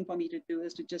best thing for me to do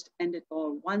is to just end it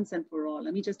all once and for all.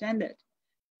 Let me just end it.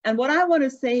 And what I want to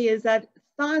say is that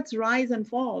thoughts rise and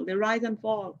fall. They rise and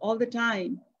fall all the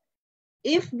time.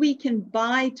 If we can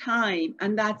buy time,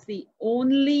 and that's the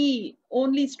only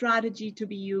strategy to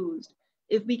be used,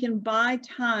 if we can buy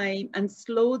time and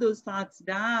slow those thoughts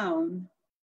down,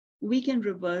 we can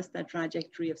reverse that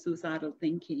trajectory of suicidal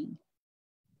thinking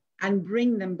and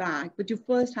bring them back. But you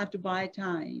first have to buy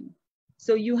time.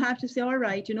 So you have to say, all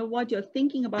right, you know what, you're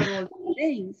thinking about all these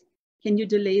things. Can you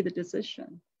delay the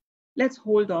decision? Let's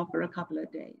hold off for a couple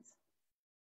of days.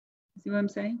 See what I'm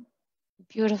saying?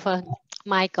 Beautiful.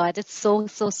 My God, it's so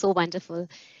wonderful.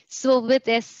 So with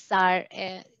SSR,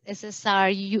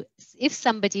 if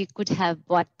somebody could have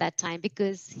bought that time,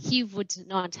 because he would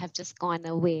not have just gone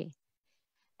away.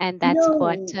 And that's no.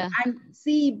 what. And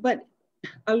see, but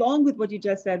along with what you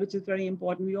just said, which is very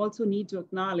important, we also need to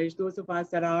acknowledge those of us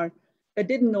that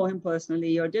didn't know him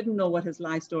personally or didn't know what his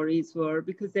life stories were,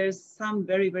 because there's some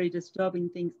very, very disturbing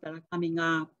things that are coming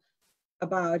up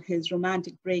about his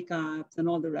romantic breakups and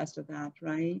all the rest of that,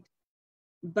 right?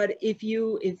 But if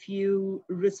you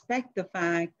respect the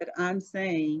fact that I'm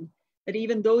saying that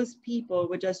even those people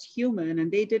were just human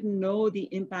and they didn't know the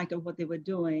impact of what they were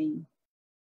doing,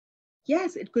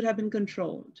 yes, it could have been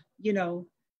controlled. You know,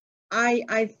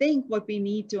 I think what we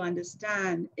need to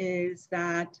understand is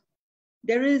that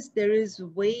there is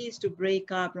ways to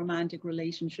break up romantic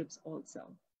relationships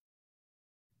also.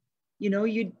 You know,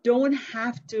 you don't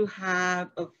have to have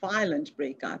a violent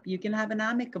breakup. You can have an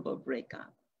amicable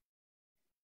breakup.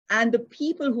 And the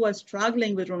people who are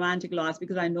struggling with romantic loss,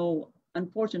 because I know,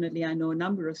 unfortunately, I know a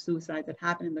number of suicides that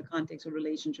happen in the context of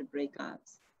relationship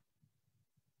breakups.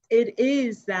 It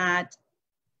is that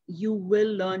you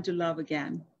will learn to love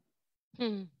again.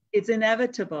 It's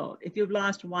inevitable. If you've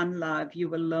lost one love, you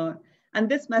will learn. And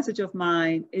this message of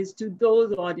mine is to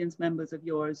those audience members of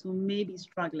yours who may be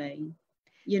struggling,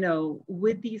 you know,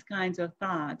 with these kinds of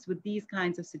thoughts, with these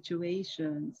kinds of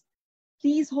situations.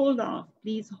 Please hold off.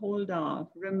 Please hold off.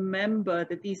 Remember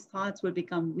that these thoughts will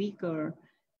become weaker.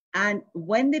 And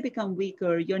when they become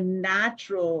weaker, your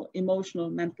natural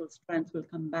emotional, mental strength will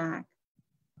come back.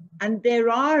 And there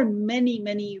are many,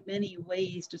 many, many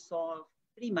ways to solve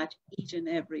pretty much each and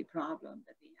every problem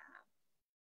that we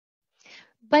have.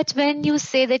 But when you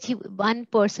say that one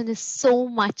person is so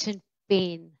much in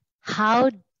pain, how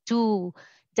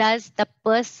does the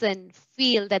person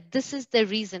feel that this is the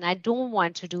reason I don't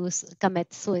want to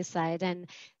commit suicide, and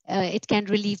it can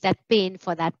relieve that pain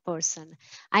for that person?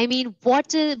 I mean,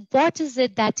 what is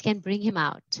it that can bring him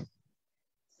out?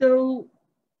 So,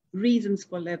 reasons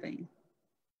for living.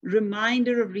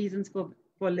 Reminder of reasons for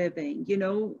living. You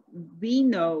know, we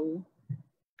know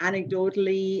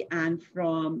anecdotally and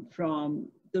from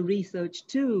the research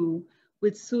too,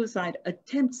 with suicide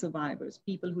attempt survivors,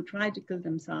 people who try to kill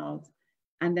themselves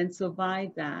and then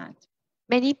survive that.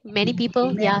 Many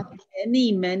people, yeah.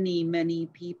 Many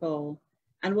people.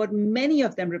 And what many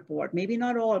of them report, maybe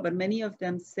not all, but many of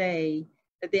them say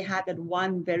that they had that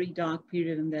one very dark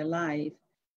period in their life.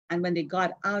 And when they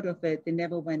got out of it, they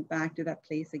never went back to that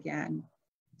place again.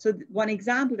 So one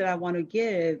example that I want to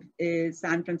give is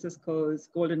San Francisco's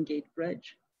Golden Gate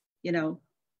Bridge. You know,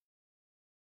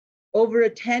 over a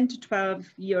 10 to 12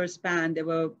 year span, there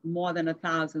were more than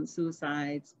 1,000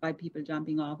 suicides by people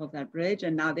jumping off of that bridge.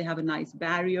 And now they have a nice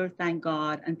barrier, thank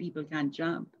God, and people can't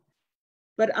jump.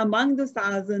 But among the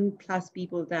 1,000+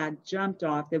 people that jumped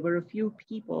off, there were a few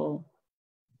people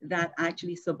that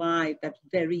actually survived that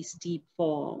very steep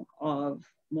fall of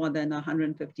more than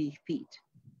 150 feet.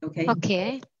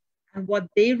 Okay. And what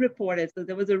they reported, so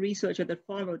there was a researcher that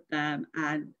followed them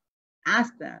and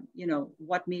asked them, you know,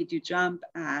 what made you jump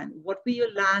and what were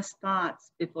your last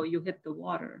thoughts before you hit the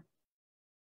water?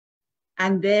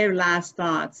 And their last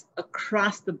thoughts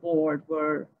across the board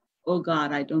were, oh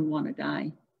God, I don't want to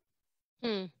die.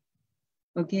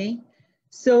 Okay.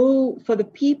 So for the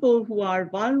people who are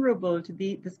vulnerable to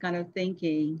this kind of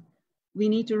thinking, we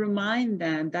need to remind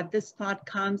them that this thought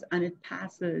comes and it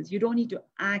passes. You don't need to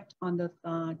act on the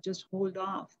thought, just hold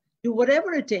off. Do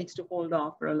whatever it takes to hold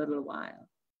off for a little while,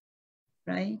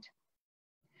 right?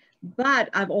 But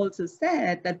I've also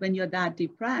said that when you're that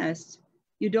depressed,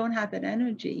 you don't have that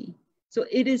energy. So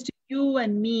it is to you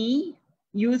and me,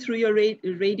 you through your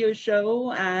radio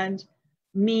show and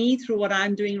me through what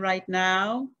I'm doing right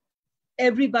now,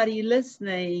 everybody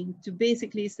listening, to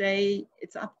basically say,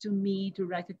 it's up to me to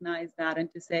recognize that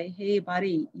and to say, hey,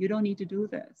 buddy, you don't need to do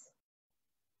this.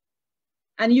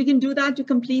 And you can do that to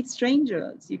complete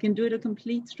strangers. You can do it to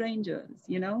complete strangers,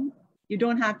 you know? You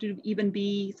don't have to even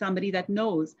be somebody that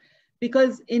knows.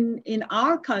 Because in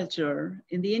our culture,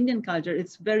 in the Indian culture,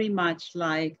 it's very much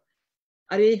like,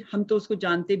 Are, hum to usko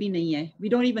jante bhi nahi hai. We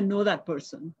don't even know that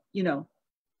person, you know?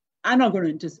 I'm not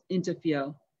going to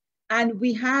interfere. And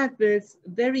we have this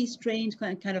very strange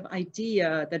kind of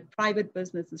idea that private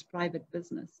business is private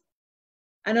business.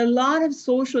 And a lot of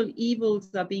social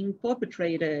evils are being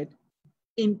perpetrated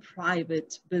in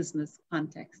private business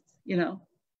contexts, you know?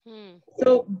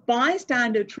 So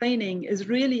bystander training is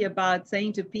really about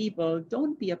saying to people,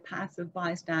 don't be a passive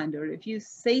bystander. If you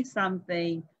say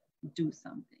something, do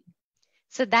something.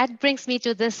 So that brings me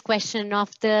to this question of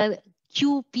the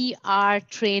QPR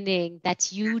training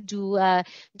that you do,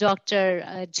 Dr.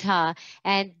 Jha,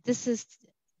 and this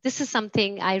is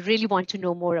something I really want to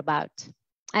know more about.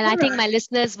 And I think my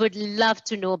listeners would love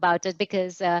to know about it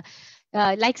because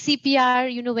like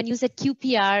CPR, you know, when you said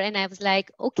QPR, and I was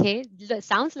like, okay,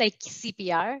 sounds like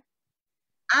CPR.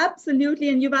 Absolutely.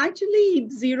 And you've actually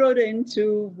zeroed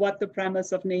into what the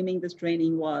premise of naming this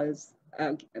training was,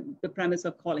 the premise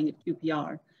of calling it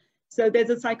QPR. So there's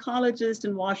a psychologist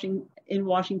in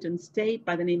Washington State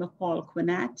by the name of Paul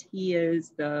Quinnett. He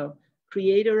is the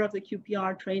creator of the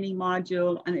QPR training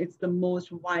module, and it's the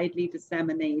most widely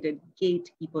disseminated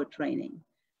gatekeeper training.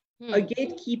 A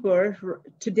gatekeeper,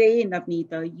 today,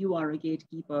 Navneeta, you are a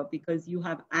gatekeeper because you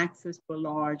have access to a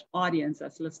large audience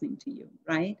that's listening to you,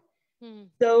 right?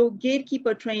 So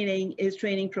gatekeeper training is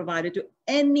training provided to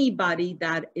anybody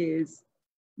that is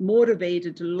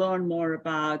motivated to learn more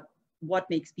about what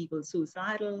makes people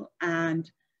suicidal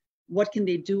and what can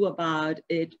they do about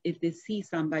it if they see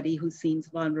somebody who seems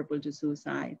vulnerable to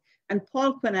suicide. And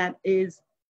Paul Quinnett is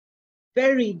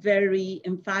very, very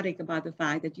emphatic about the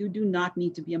fact that you do not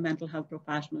need to be a mental health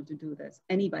professional to do this.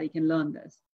 Anybody can learn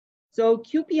this. So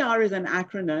QPR is an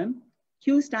acronym.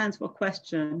 Q stands for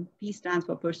question, P stands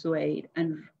for persuade,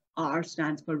 and R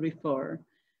stands for refer.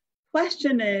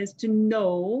 Question is to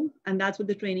know, and that's what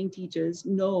the training teaches,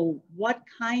 know what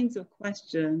kinds of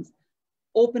questions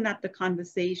open up the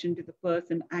conversation to the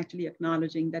person actually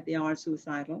acknowledging that they are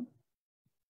suicidal.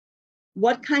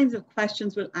 What kinds of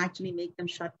questions will actually make them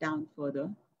shut down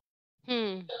further?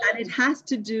 And it has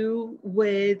to do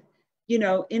with, you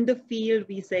know, in the field,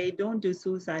 we say, don't do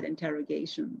suicide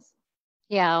interrogations.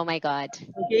 Yeah, oh my God.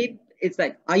 Okay, it's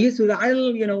like, are you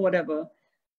suicidal? You know, whatever.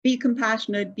 Be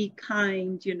compassionate, be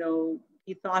kind, you know,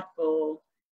 be thoughtful.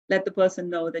 Let the person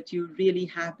know that you really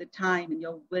have the time and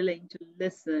you're willing to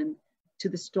listen to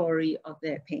the story of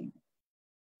their pain.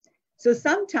 So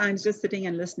sometimes just sitting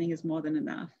and listening is more than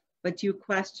enough, but you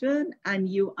question and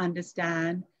you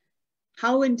understand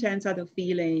how intense are the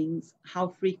feelings, how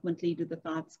frequently do the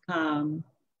thoughts come,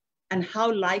 and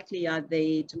how likely are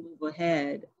they to move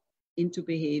ahead into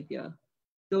behavior.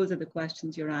 Those are the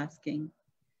questions you're asking.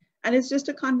 And it's just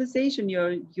a conversation.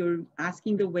 You're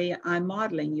asking the way I'm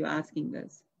modeling, you're asking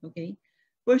this, okay?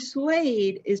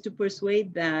 Persuade is to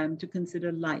persuade them to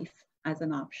consider life as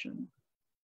an option.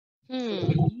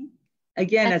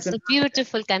 Again, that's a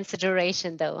beautiful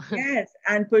consideration though. Yes,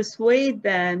 and persuade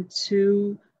them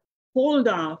to hold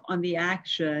off on the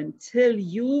action till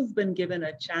you've been given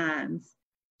a chance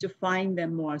to find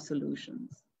them more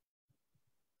solutions.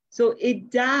 So it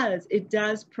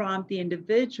does prompt the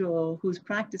individual who's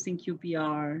practicing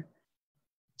QPR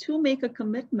to make a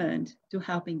commitment to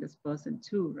helping this person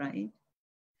too, right?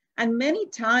 And many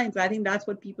times, I think that's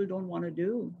what people don't want to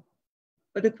do.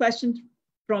 But the question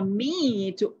from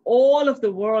me to all of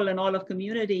the world and all of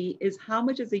community is, how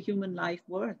much is a human life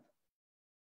worth?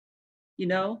 You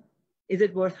know, is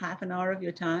it worth half an hour of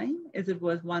your time? Is it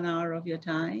worth 1 hour of your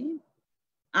time?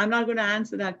 I'm not going to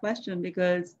answer that question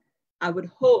because I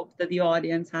would hope that the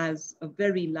audience has a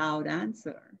very loud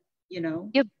answer, you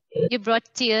know. You brought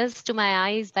tears to my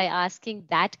eyes by asking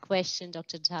that question,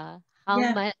 Dr. Jha. How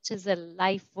much is a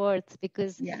life worth?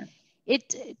 Because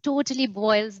it totally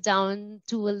boils down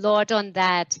to a lot on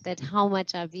that how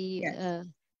much are we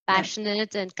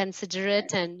passionate and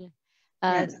considerate and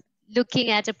looking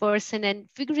at a person and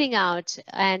figuring out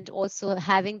and also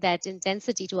having that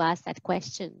intensity to ask that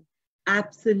question.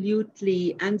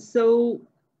 Absolutely. And so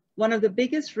one of the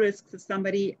biggest risks of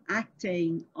somebody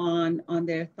acting on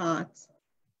their thoughts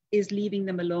is leaving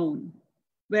them alone.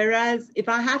 Whereas if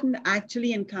I hadn't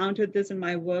actually encountered this in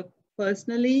my work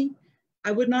personally,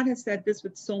 I would not have said this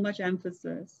with so much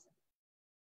emphasis.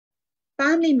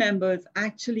 Family members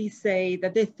actually say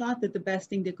that they thought that the best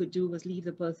thing they could do was leave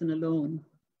the person alone.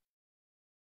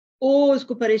 Oh,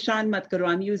 usko pareshan mat karo.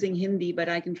 I'm using Hindi, but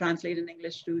I can translate in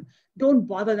English too. Don't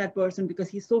bother that person because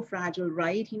he's so fragile,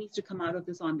 right? He needs to come out of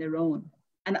this on their own.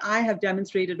 And I have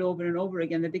demonstrated over and over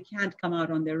again that they can't come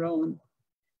out on their own.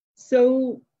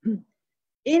 So in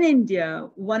India,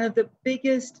 one of the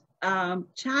biggest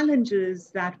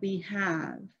challenges that we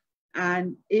have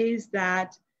is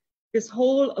that this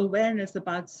whole awareness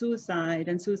about suicide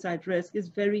and suicide risk is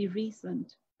very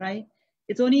recent, right?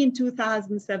 It's only in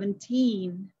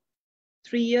 2017,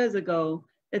 3 years ago,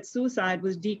 that suicide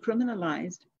was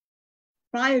decriminalized.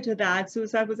 Prior to that,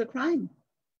 suicide was a crime.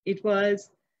 It was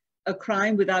a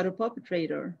crime without a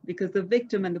perpetrator because the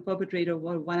victim and the perpetrator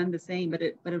were one and the same, but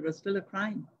it was still a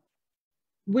crime,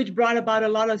 which brought about a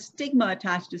lot of stigma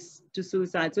attached to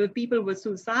suicide. So if people were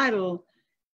suicidal,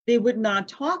 they would not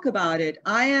talk about it.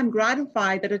 I am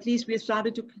gratified that at least we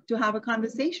started to have a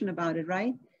conversation about it,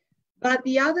 right? But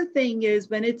the other thing is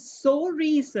when it's so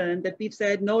recent that we've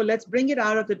said, no, let's bring it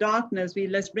out of the darkness,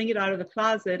 let's bring it out of the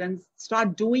closet and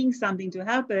start doing something to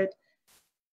help it.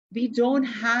 We don't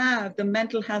have the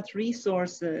mental health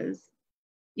resources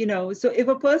You know, so if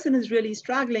a person is really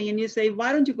struggling and you say,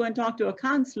 why don't you go and talk to a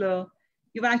counselor?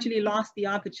 You've actually lost the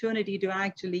opportunity to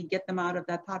actually get them out of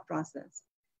that thought process,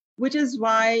 which is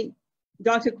why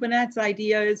Dr. Quinette's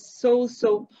idea is so,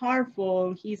 so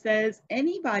powerful. He says,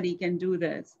 anybody can do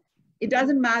this. It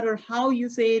doesn't matter how you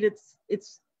say it,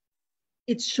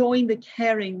 it's showing the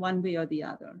caring one way or the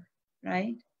other,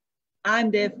 right?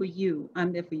 I'm there for you,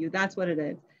 I'm there for you, that's what it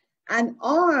is. And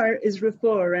R is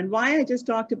refer, and why I just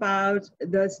talked about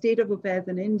the state of affairs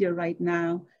in India right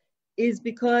now is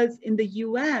because in the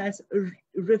US,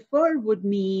 refer would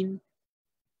mean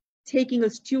taking a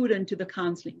student to the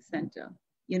counseling center,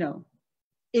 you know,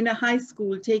 in a high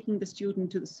school, taking the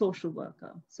student to the social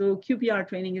worker. So QPR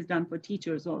training is done for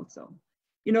teachers also.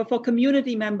 You know, for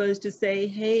community members to say,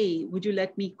 hey, would you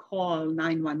let me call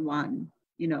 911,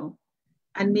 you know,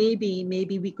 and maybe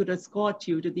we could escort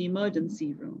you to the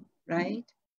emergency room, right?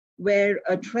 Where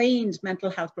a trained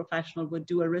mental health professional would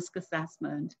do a risk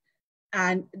assessment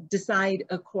and decide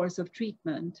a course of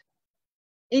treatment.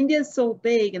 India is so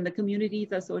big and the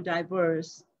communities are so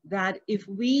diverse that if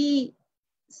we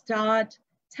start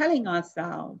telling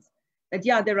ourselves that,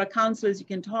 yeah, there are counselors you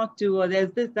can talk to, or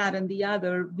there's this, that, and the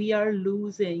other, we're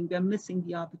missing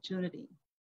the opportunity.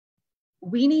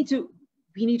 We need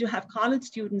to have college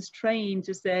students trained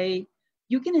to say,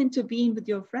 you can intervene with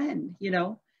your friend, you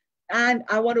know, and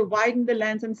I want to widen the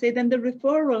lens and say, then the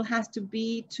referral has to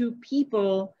be to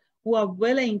people who are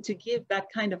willing to give that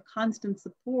kind of constant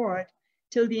support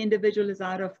till the individual is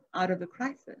out of the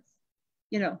crisis,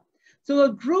 you know. So a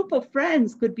group of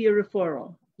friends could be a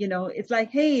referral. You know, it's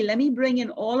like, hey, let me bring in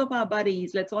all of our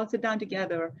buddies. Let's all sit down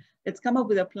together. Let's come up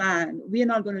with a plan. We are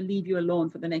not going to leave you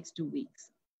alone for the next 2 weeks.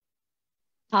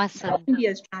 Awesome. That can be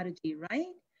a strategy, right?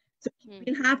 So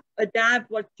we'll have to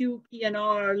adapt what Q, P, and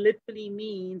R literally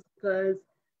means, because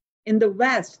in the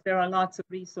West, there are lots of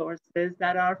resources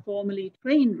that are formally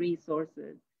trained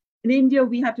resources. In India,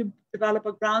 we have to develop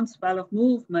a groundswell of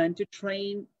movement to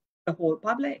train the whole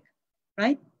public,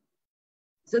 right?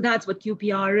 So that's what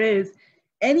QPR is.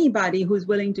 Anybody who's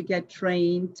willing to get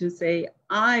trained to say,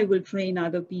 I will train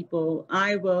other people,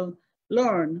 I will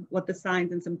learn what the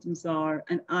signs and symptoms are,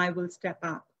 and I will step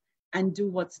up and do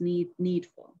what's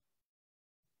needful.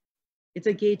 It's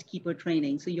a gatekeeper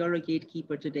training. So you're a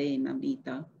gatekeeper today,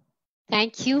 Navneeta.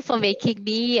 Thank you for making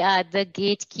me the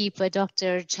gatekeeper,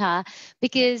 Dr. Jha,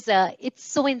 because it's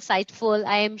so insightful.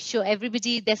 I am sure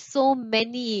there's so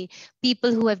many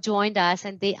people who have joined us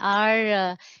and they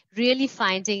are really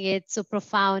finding it so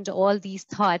profound, all these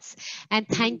thoughts. And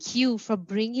thank you for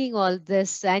bringing all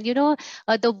this. And, you know,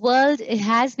 the world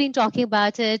has been talking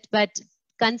about it, but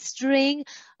considering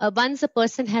once a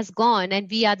person has gone and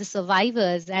we are the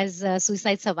survivors, as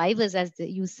suicide survivors, as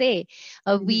you say,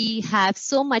 we have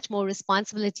so much more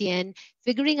responsibility, and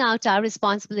figuring out our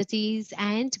responsibilities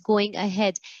and going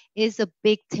ahead is a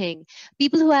big thing.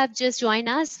 People who have just joined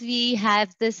us, we have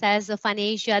this as a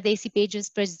FunAsia Desi Pages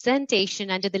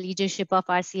presentation under the leadership of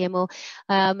our CMO,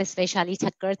 Ms. Vaishali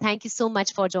Thakkar. Thank you so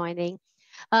much for joining.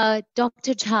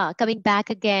 Dr. Jha, coming back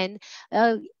again,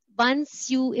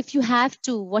 if you have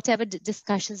to, whatever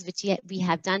discussions which we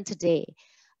have done today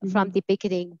from the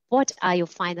beginning, what are your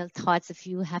final thoughts if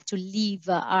you have to leave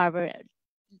our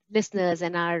listeners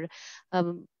and our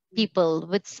people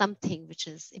with something which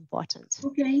is important?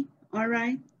 Okay, all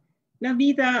right.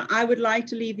 Navneeta, I would like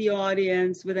to leave the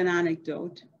audience with an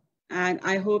anecdote, and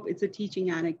I hope it's a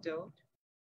teaching anecdote.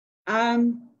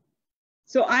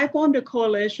 So I formed a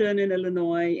coalition in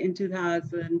Illinois in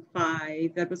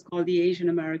 2005 that was called the Asian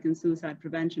American Suicide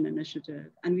Prevention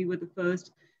Initiative. And we were the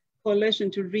first coalition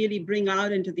to really bring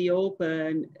out into the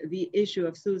open the issue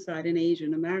of suicide in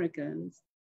Asian Americans.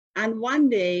 And one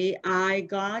day I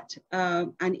got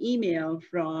an email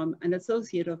from an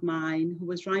associate of mine who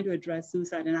was trying to address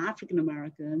suicide in African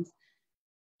Americans.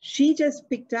 She just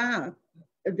picked up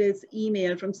this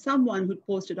email from someone who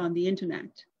posted on the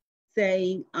internet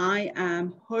saying, I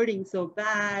am hurting so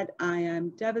bad, I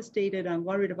am devastated, I'm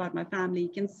worried about my family,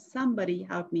 can somebody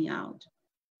help me out?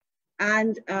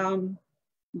 And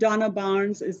Donna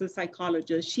Barnes is the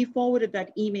psychologist. She forwarded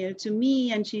that email to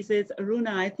me and she says, Aruna,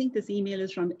 I think this email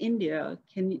is from India.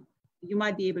 You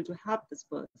might be able to help this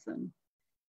person.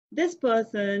 This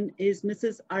person is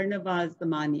Mrs. Arnavaz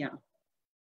Damania.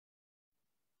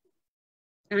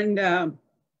 And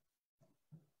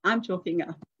I'm choking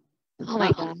up. Oh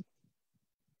my God.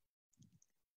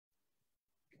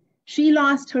 She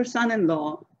lost her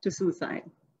son-in-law to suicide.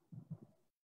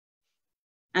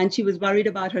 And she was worried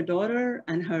about her daughter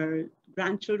and her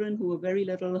grandchildren who were very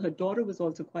little. Her daughter was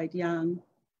also quite young.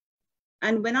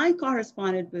 And when I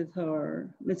corresponded with her,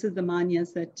 Mrs. Damania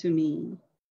said to me,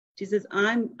 She says,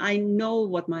 I know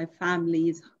what my family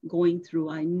is going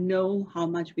through. I know how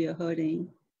much we are hurting.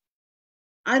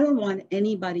 I don't want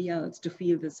anybody else to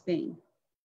feel this pain.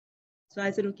 So I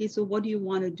said, okay, so what do you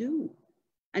want to do?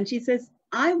 And she says,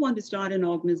 I want to start an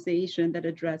organization that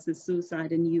addresses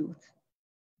suicide in youth.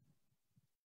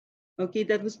 Okay,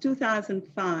 that was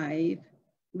 2005.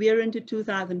 We are into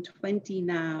 2020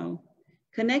 now.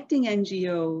 Connecting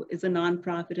NGO is a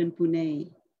nonprofit in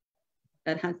Pune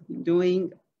that has been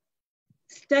doing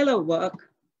stellar work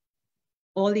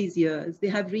all these years. They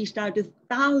have reached out to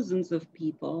thousands of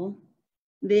people.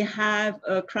 They have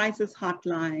a crisis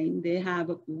hotline. They have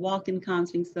walk-in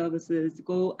counseling services,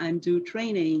 go and do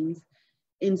trainings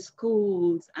in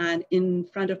schools and in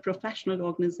front of professional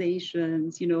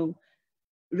organizations, you know,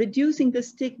 reducing the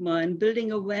stigma and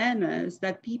building awareness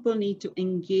that people need to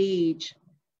engage.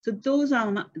 So those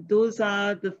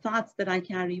are the thoughts that I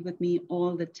carry with me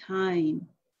all the time.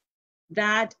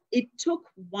 That it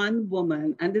took one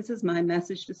woman, and this is my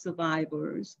message to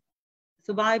survivors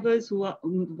who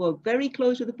were very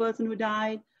close to the person who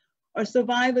died, or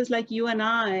survivors like you and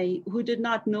I who did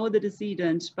not know the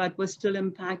decedent but were still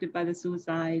impacted by the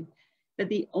suicide, that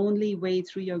the only way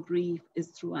through your grief is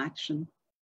through action.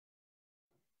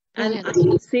 Brilliant. And I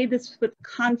can say this with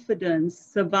confidence,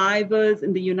 survivors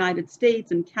in the United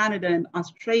States and Canada and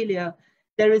Australia,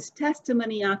 there is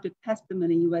testimony after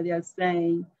testimony where they are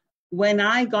saying, when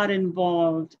I got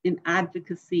involved in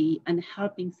advocacy and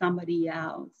helping somebody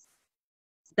else,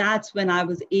 that's when I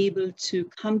was able to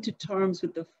come to terms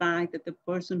with the fact that the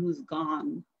person who's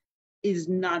gone is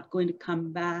not going to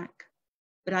come back,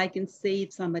 but I can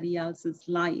save somebody else's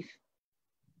life.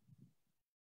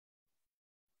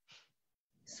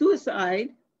 Suicide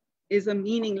is a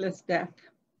meaningless death.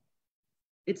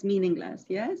 It's meaningless,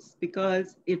 yes,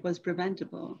 because it was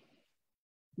preventable.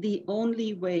 The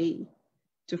only way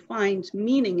to find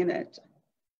meaning in it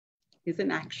is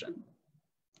in action.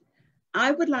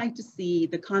 I would like to see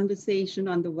the conversation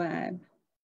on the web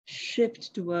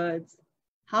shift towards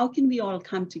how can we all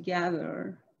come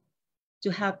together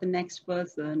to help the next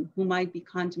person who might be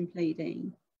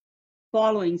contemplating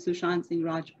following Sushant Singh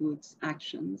Rajput's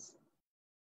actions.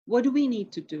 What do we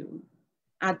need to do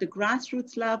at the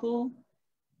grassroots level,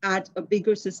 at a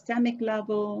bigger systemic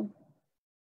level?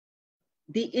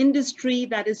 The industry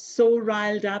that is so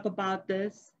riled up about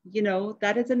this, you know,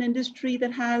 that is an industry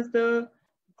that has the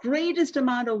greatest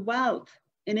amount of wealth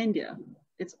in India.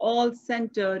 It's all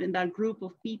centered in that group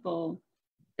of people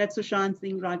that Sushant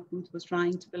Singh Rajput was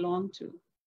trying to belong to.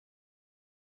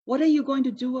 What are you going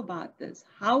to do about this?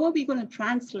 How are we going to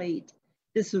translate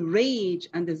this rage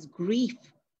and this grief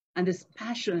and this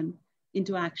passion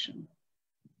into action?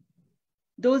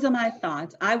 Those are my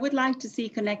thoughts. I would like to see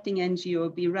Connecting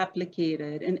NGO be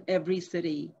replicated in every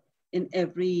city, in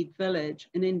every village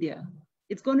in India.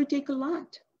 It's going to take a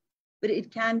lot, but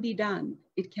it can be done.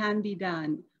 It can be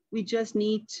done. We just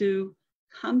need to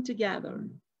come together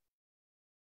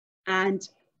and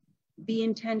be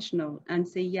intentional and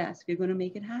say, yes, we're going to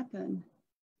make it happen.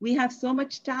 We have so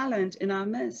much talent in our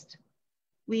midst.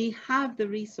 We have the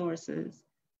resources.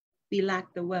 We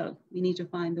lack the will. We need to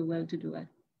find the will to do it.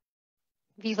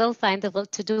 We will find the will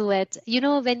to do it. You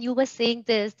know, when you were saying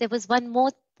this, there was one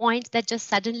more point that just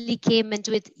suddenly came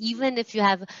into it, even if you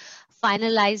have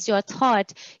finalized your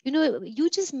thought. You know, you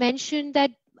just mentioned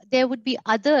that there would be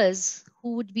others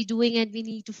who would be doing it. We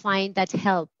need to find that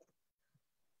help.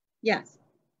 Yes.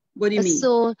 What do you mean?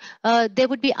 So there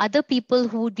would be other people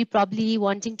who would be probably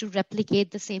wanting to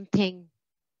replicate the same thing.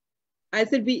 I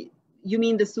said, you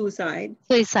mean the suicide?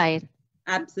 Suicide.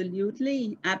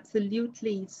 Absolutely,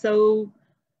 absolutely. So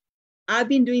I've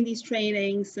been doing these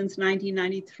trainings since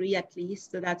 1993 at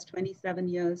least, so that's 27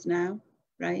 years now,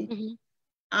 right? Mm-hmm.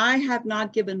 I have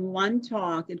not given one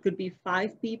talk. It could be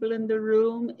 5 people in the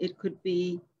room. It could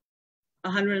be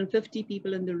 150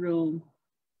 people in the room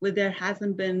where there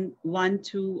hasn't been 1,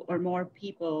 2, or more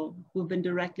people who've been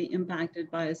directly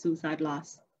impacted by a suicide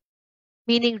loss.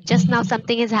 Meaning just now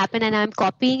something has happened and I'm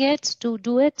copying it to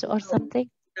do it or something?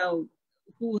 No,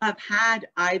 who have had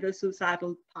either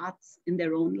suicidal thoughts in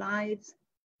their own lives,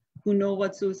 who know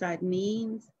what suicide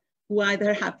means, who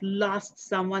either have lost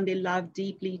someone they love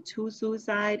deeply to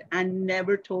suicide and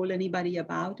never told anybody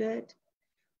about it,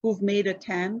 who've made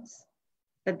attempts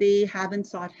that they haven't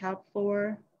sought help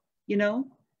for, you know?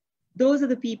 Those are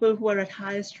the people who are at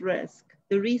highest risk.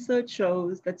 The research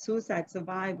shows that suicide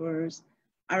survivors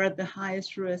are at the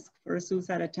highest risk for a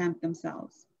suicide attempt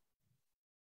themselves.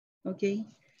 Okay?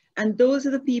 And those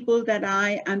are the people that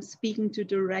I am speaking to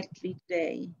directly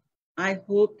today. I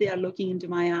hope they are looking into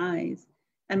my eyes,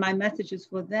 and my message is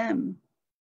for them.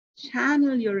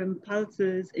 channel your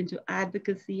impulses into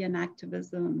advocacy and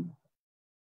activism.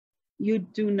 You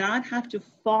do not have to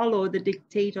follow the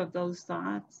dictate of those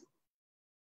thoughts.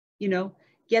 You know,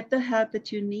 get the help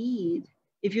that you need.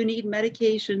 If you need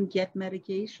medication, get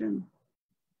medication.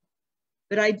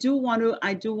 But I do want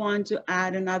to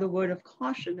add another word of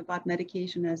caution about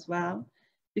medication as well,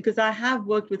 because I have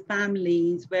worked with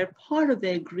families where part of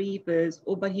their grief is,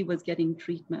 oh, but he was getting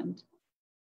treatment.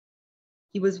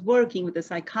 He was working with a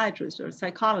psychiatrist or a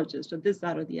psychologist or this,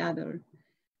 that, or the other.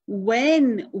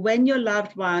 When your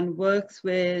loved one works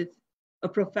with a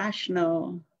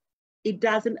professional, it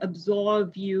doesn't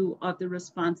absolve you of the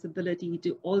responsibility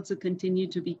to also continue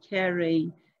to be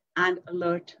caring and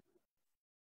alert.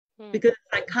 Because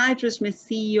a psychiatrist may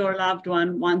see your loved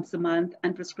one once a month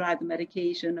and prescribe the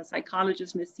medication. A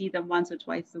psychologist may see them once or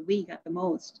twice a week at the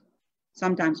most.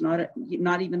 Sometimes not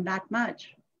even that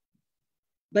much.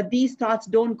 But these thoughts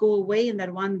don't go away in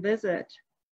that one visit.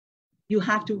 You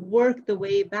have to work the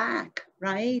way back,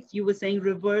 right? You were saying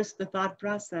reverse the thought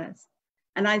process.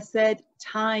 And I said,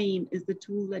 time is the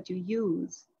tool that you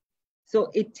use. So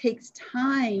it takes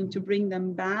time to bring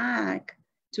them back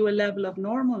to a level of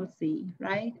normalcy,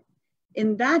 right?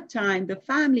 In that time, the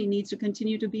family needs to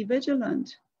continue to be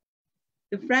vigilant.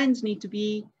 The friends need to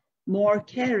be more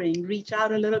caring, reach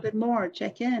out a little bit more,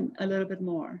 check in a little bit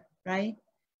more, right?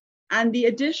 And the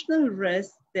additional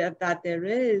risk that there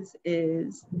is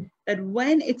that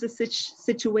when it's a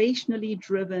situationally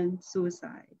driven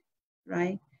suicide,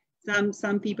 right?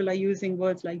 Some people are using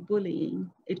words like bullying.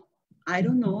 I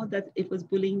don't know that it was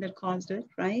bullying that caused it,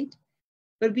 right?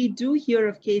 But we do hear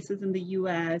of cases in the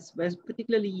US where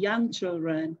particularly young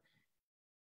children,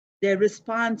 their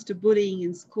response to bullying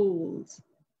in schools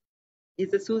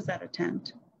is a suicide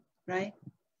attempt, right?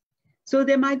 So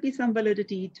there might be some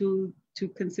validity to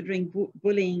considering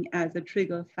bullying as a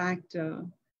trigger factor.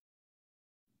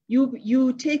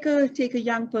 You take a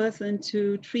young person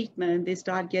to treatment, they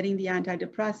start getting the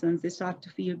antidepressants, they start to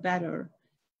feel better.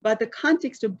 But the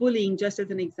context of bullying, just as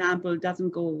an example, doesn't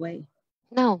go away.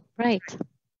 No, right.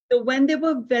 So when they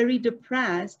were very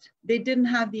depressed, they didn't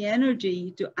have the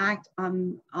energy to act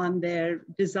on their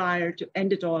desire to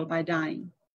end it all by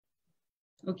dying.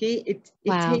 Okay, it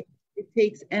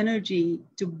takes energy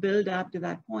to build up to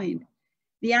that point.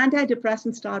 The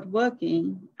antidepressants start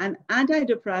working, and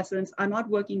antidepressants are not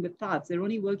working with thoughts, they're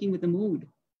only working with the mood,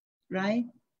 right?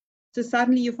 So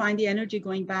suddenly you find the energy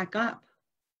going back up.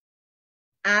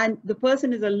 And the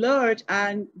person is alert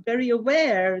and very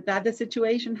aware that the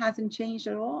situation hasn't changed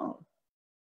at all.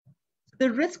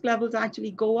 The risk levels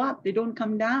actually go up, they don't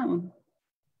come down.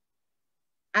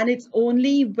 And it's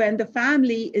only when the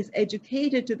family is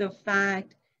educated to the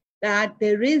fact that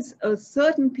there is a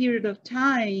certain period of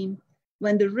time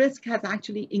when the risk has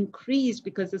actually increased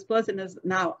because this person is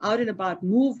now out and about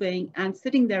moving and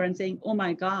sitting there and saying, oh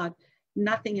my God,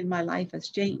 nothing in my life has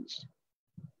changed.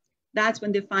 That's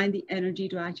when they find the energy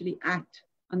to actually act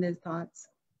on their thoughts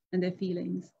and their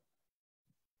feelings.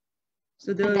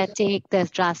 So and they take the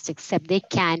drastic step. They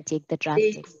can take the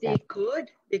drastic step.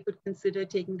 They could consider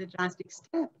taking the drastic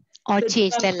step. Or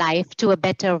change their life to a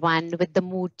better one with the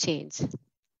mood change.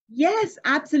 Yes,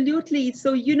 absolutely.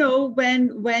 So, you know,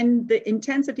 when the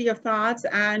intensity of thoughts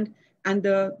and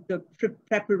the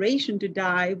preparation to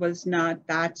die was not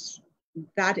that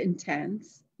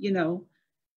intense, you know,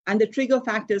 and the trigger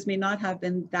factors may not have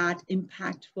been that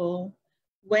impactful.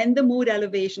 When the mood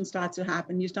elevation starts to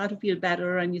happen, you start to feel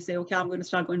better and you say, okay, I'm going to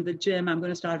start going to the gym. I'm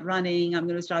going to start running. I'm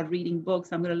going to start reading books.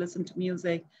 I'm going to listen to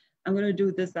music. I'm going to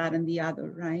do this, that, and the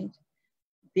other, right?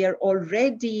 They're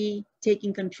already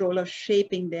taking control of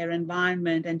shaping their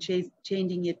environment and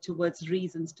changing it towards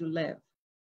reasons to live,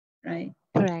 right?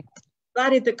 Correct.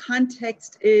 But if the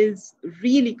context is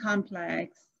really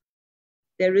complex,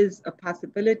 there is a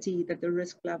possibility that the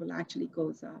risk level actually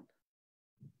goes up.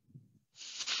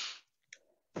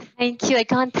 Thank you. I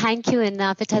can't thank you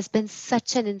enough. It has been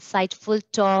such an insightful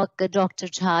talk, Dr.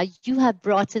 Jha. You have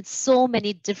brought in so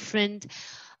many different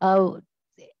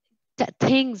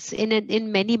things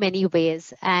in many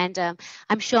ways, and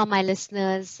I'm sure my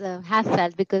listeners have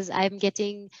felt, because I'm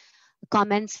getting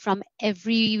comments from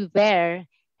everywhere.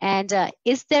 And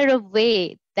is there a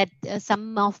way that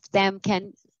some of them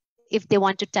can, if they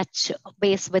want to touch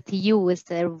base with you, is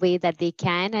there a way that they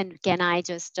can, and can I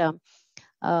just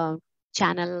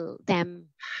channel them?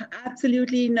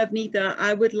 Absolutely, Navneeta.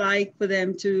 I would like for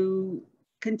them to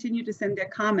continue to send their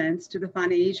comments to the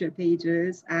FunAsia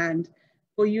pages and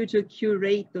for you to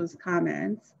curate those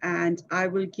comments. And I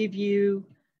will give you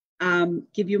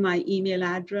my email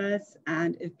address.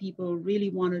 And if people really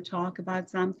want to talk about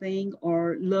something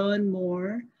or learn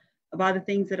more, about the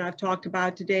things that I've talked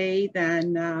about today,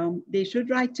 then they should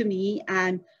write to me,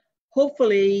 and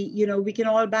hopefully, we can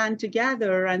all band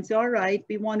together and say, all right,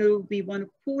 we want to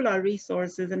pool our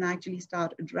resources and actually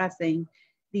start addressing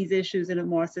these issues in a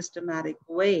more systematic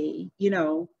way.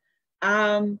 Do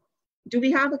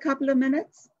we have a couple of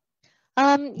minutes?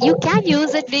 You can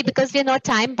use it because we're not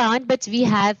time bound, but we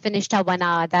have finished our 1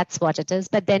 hour. That's what it is.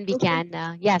 But then we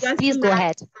can, yes, Just please go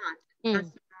ahead. That's the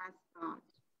last thought.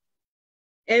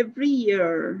 Every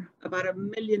year, about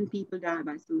 1 million people die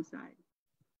by suicide.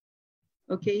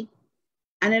 Okay?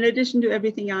 And in addition to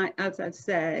everything else I've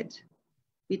said,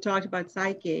 we talked about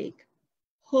psychic,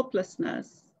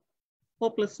 hopelessness.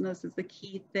 Hopelessness is the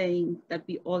key thing that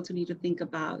we also need to think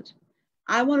about.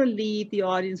 I want to leave the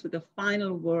audience with a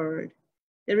final word.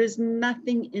 There is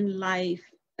nothing in life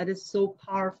that is so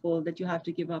powerful that you have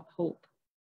to give up hope.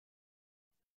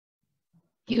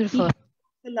 Beautiful.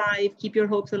 Keep your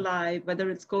hopes alive,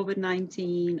 whether it's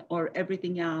COVID-19 or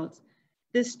everything else.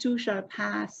 This too shall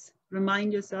pass.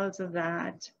 Remind yourselves of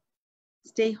that.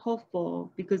 Stay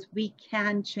hopeful, because we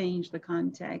can change the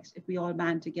context if we all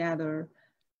band together.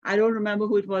 I don't remember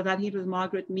who it was. I think it was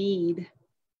Margaret Mead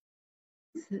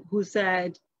who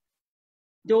said,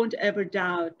 don't ever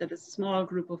doubt that a small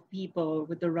group of people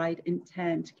with the right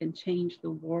intent can change the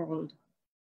world.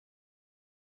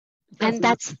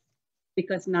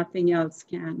 Because nothing else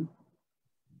can.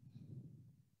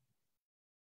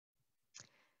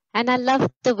 And I love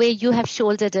the way you have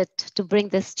shouldered it to bring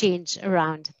this change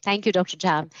around. Thank you, Dr.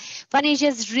 Jha. FunAsia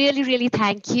is really, really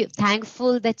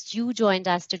thankful that you joined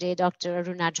us today, Dr.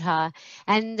 Aruna Jha.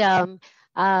 And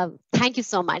thank you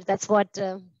so much. That's what,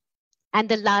 and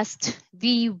the last,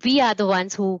 we are the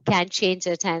ones who can change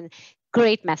it, and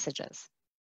great messages.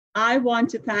 I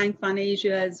want to thank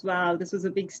FunAsia as well. This was a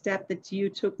big step that you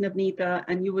took, Navneeta,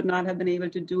 and you would not have been able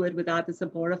to do it without the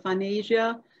support of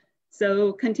FunAsia.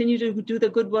 So continue to do the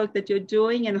good work that you're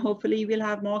doing, and hopefully we'll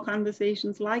have more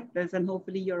conversations like this, and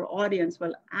hopefully your audience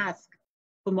will ask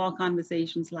for more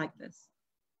conversations like this.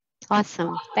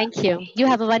 Awesome. Thank you. You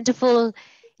have a wonderful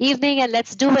evening, and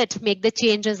let's do it. Make the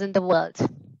changes in the world.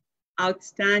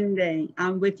 Outstanding.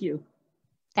 I'm with you.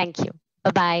 Thank you.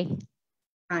 Bye-bye.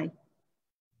 Bye.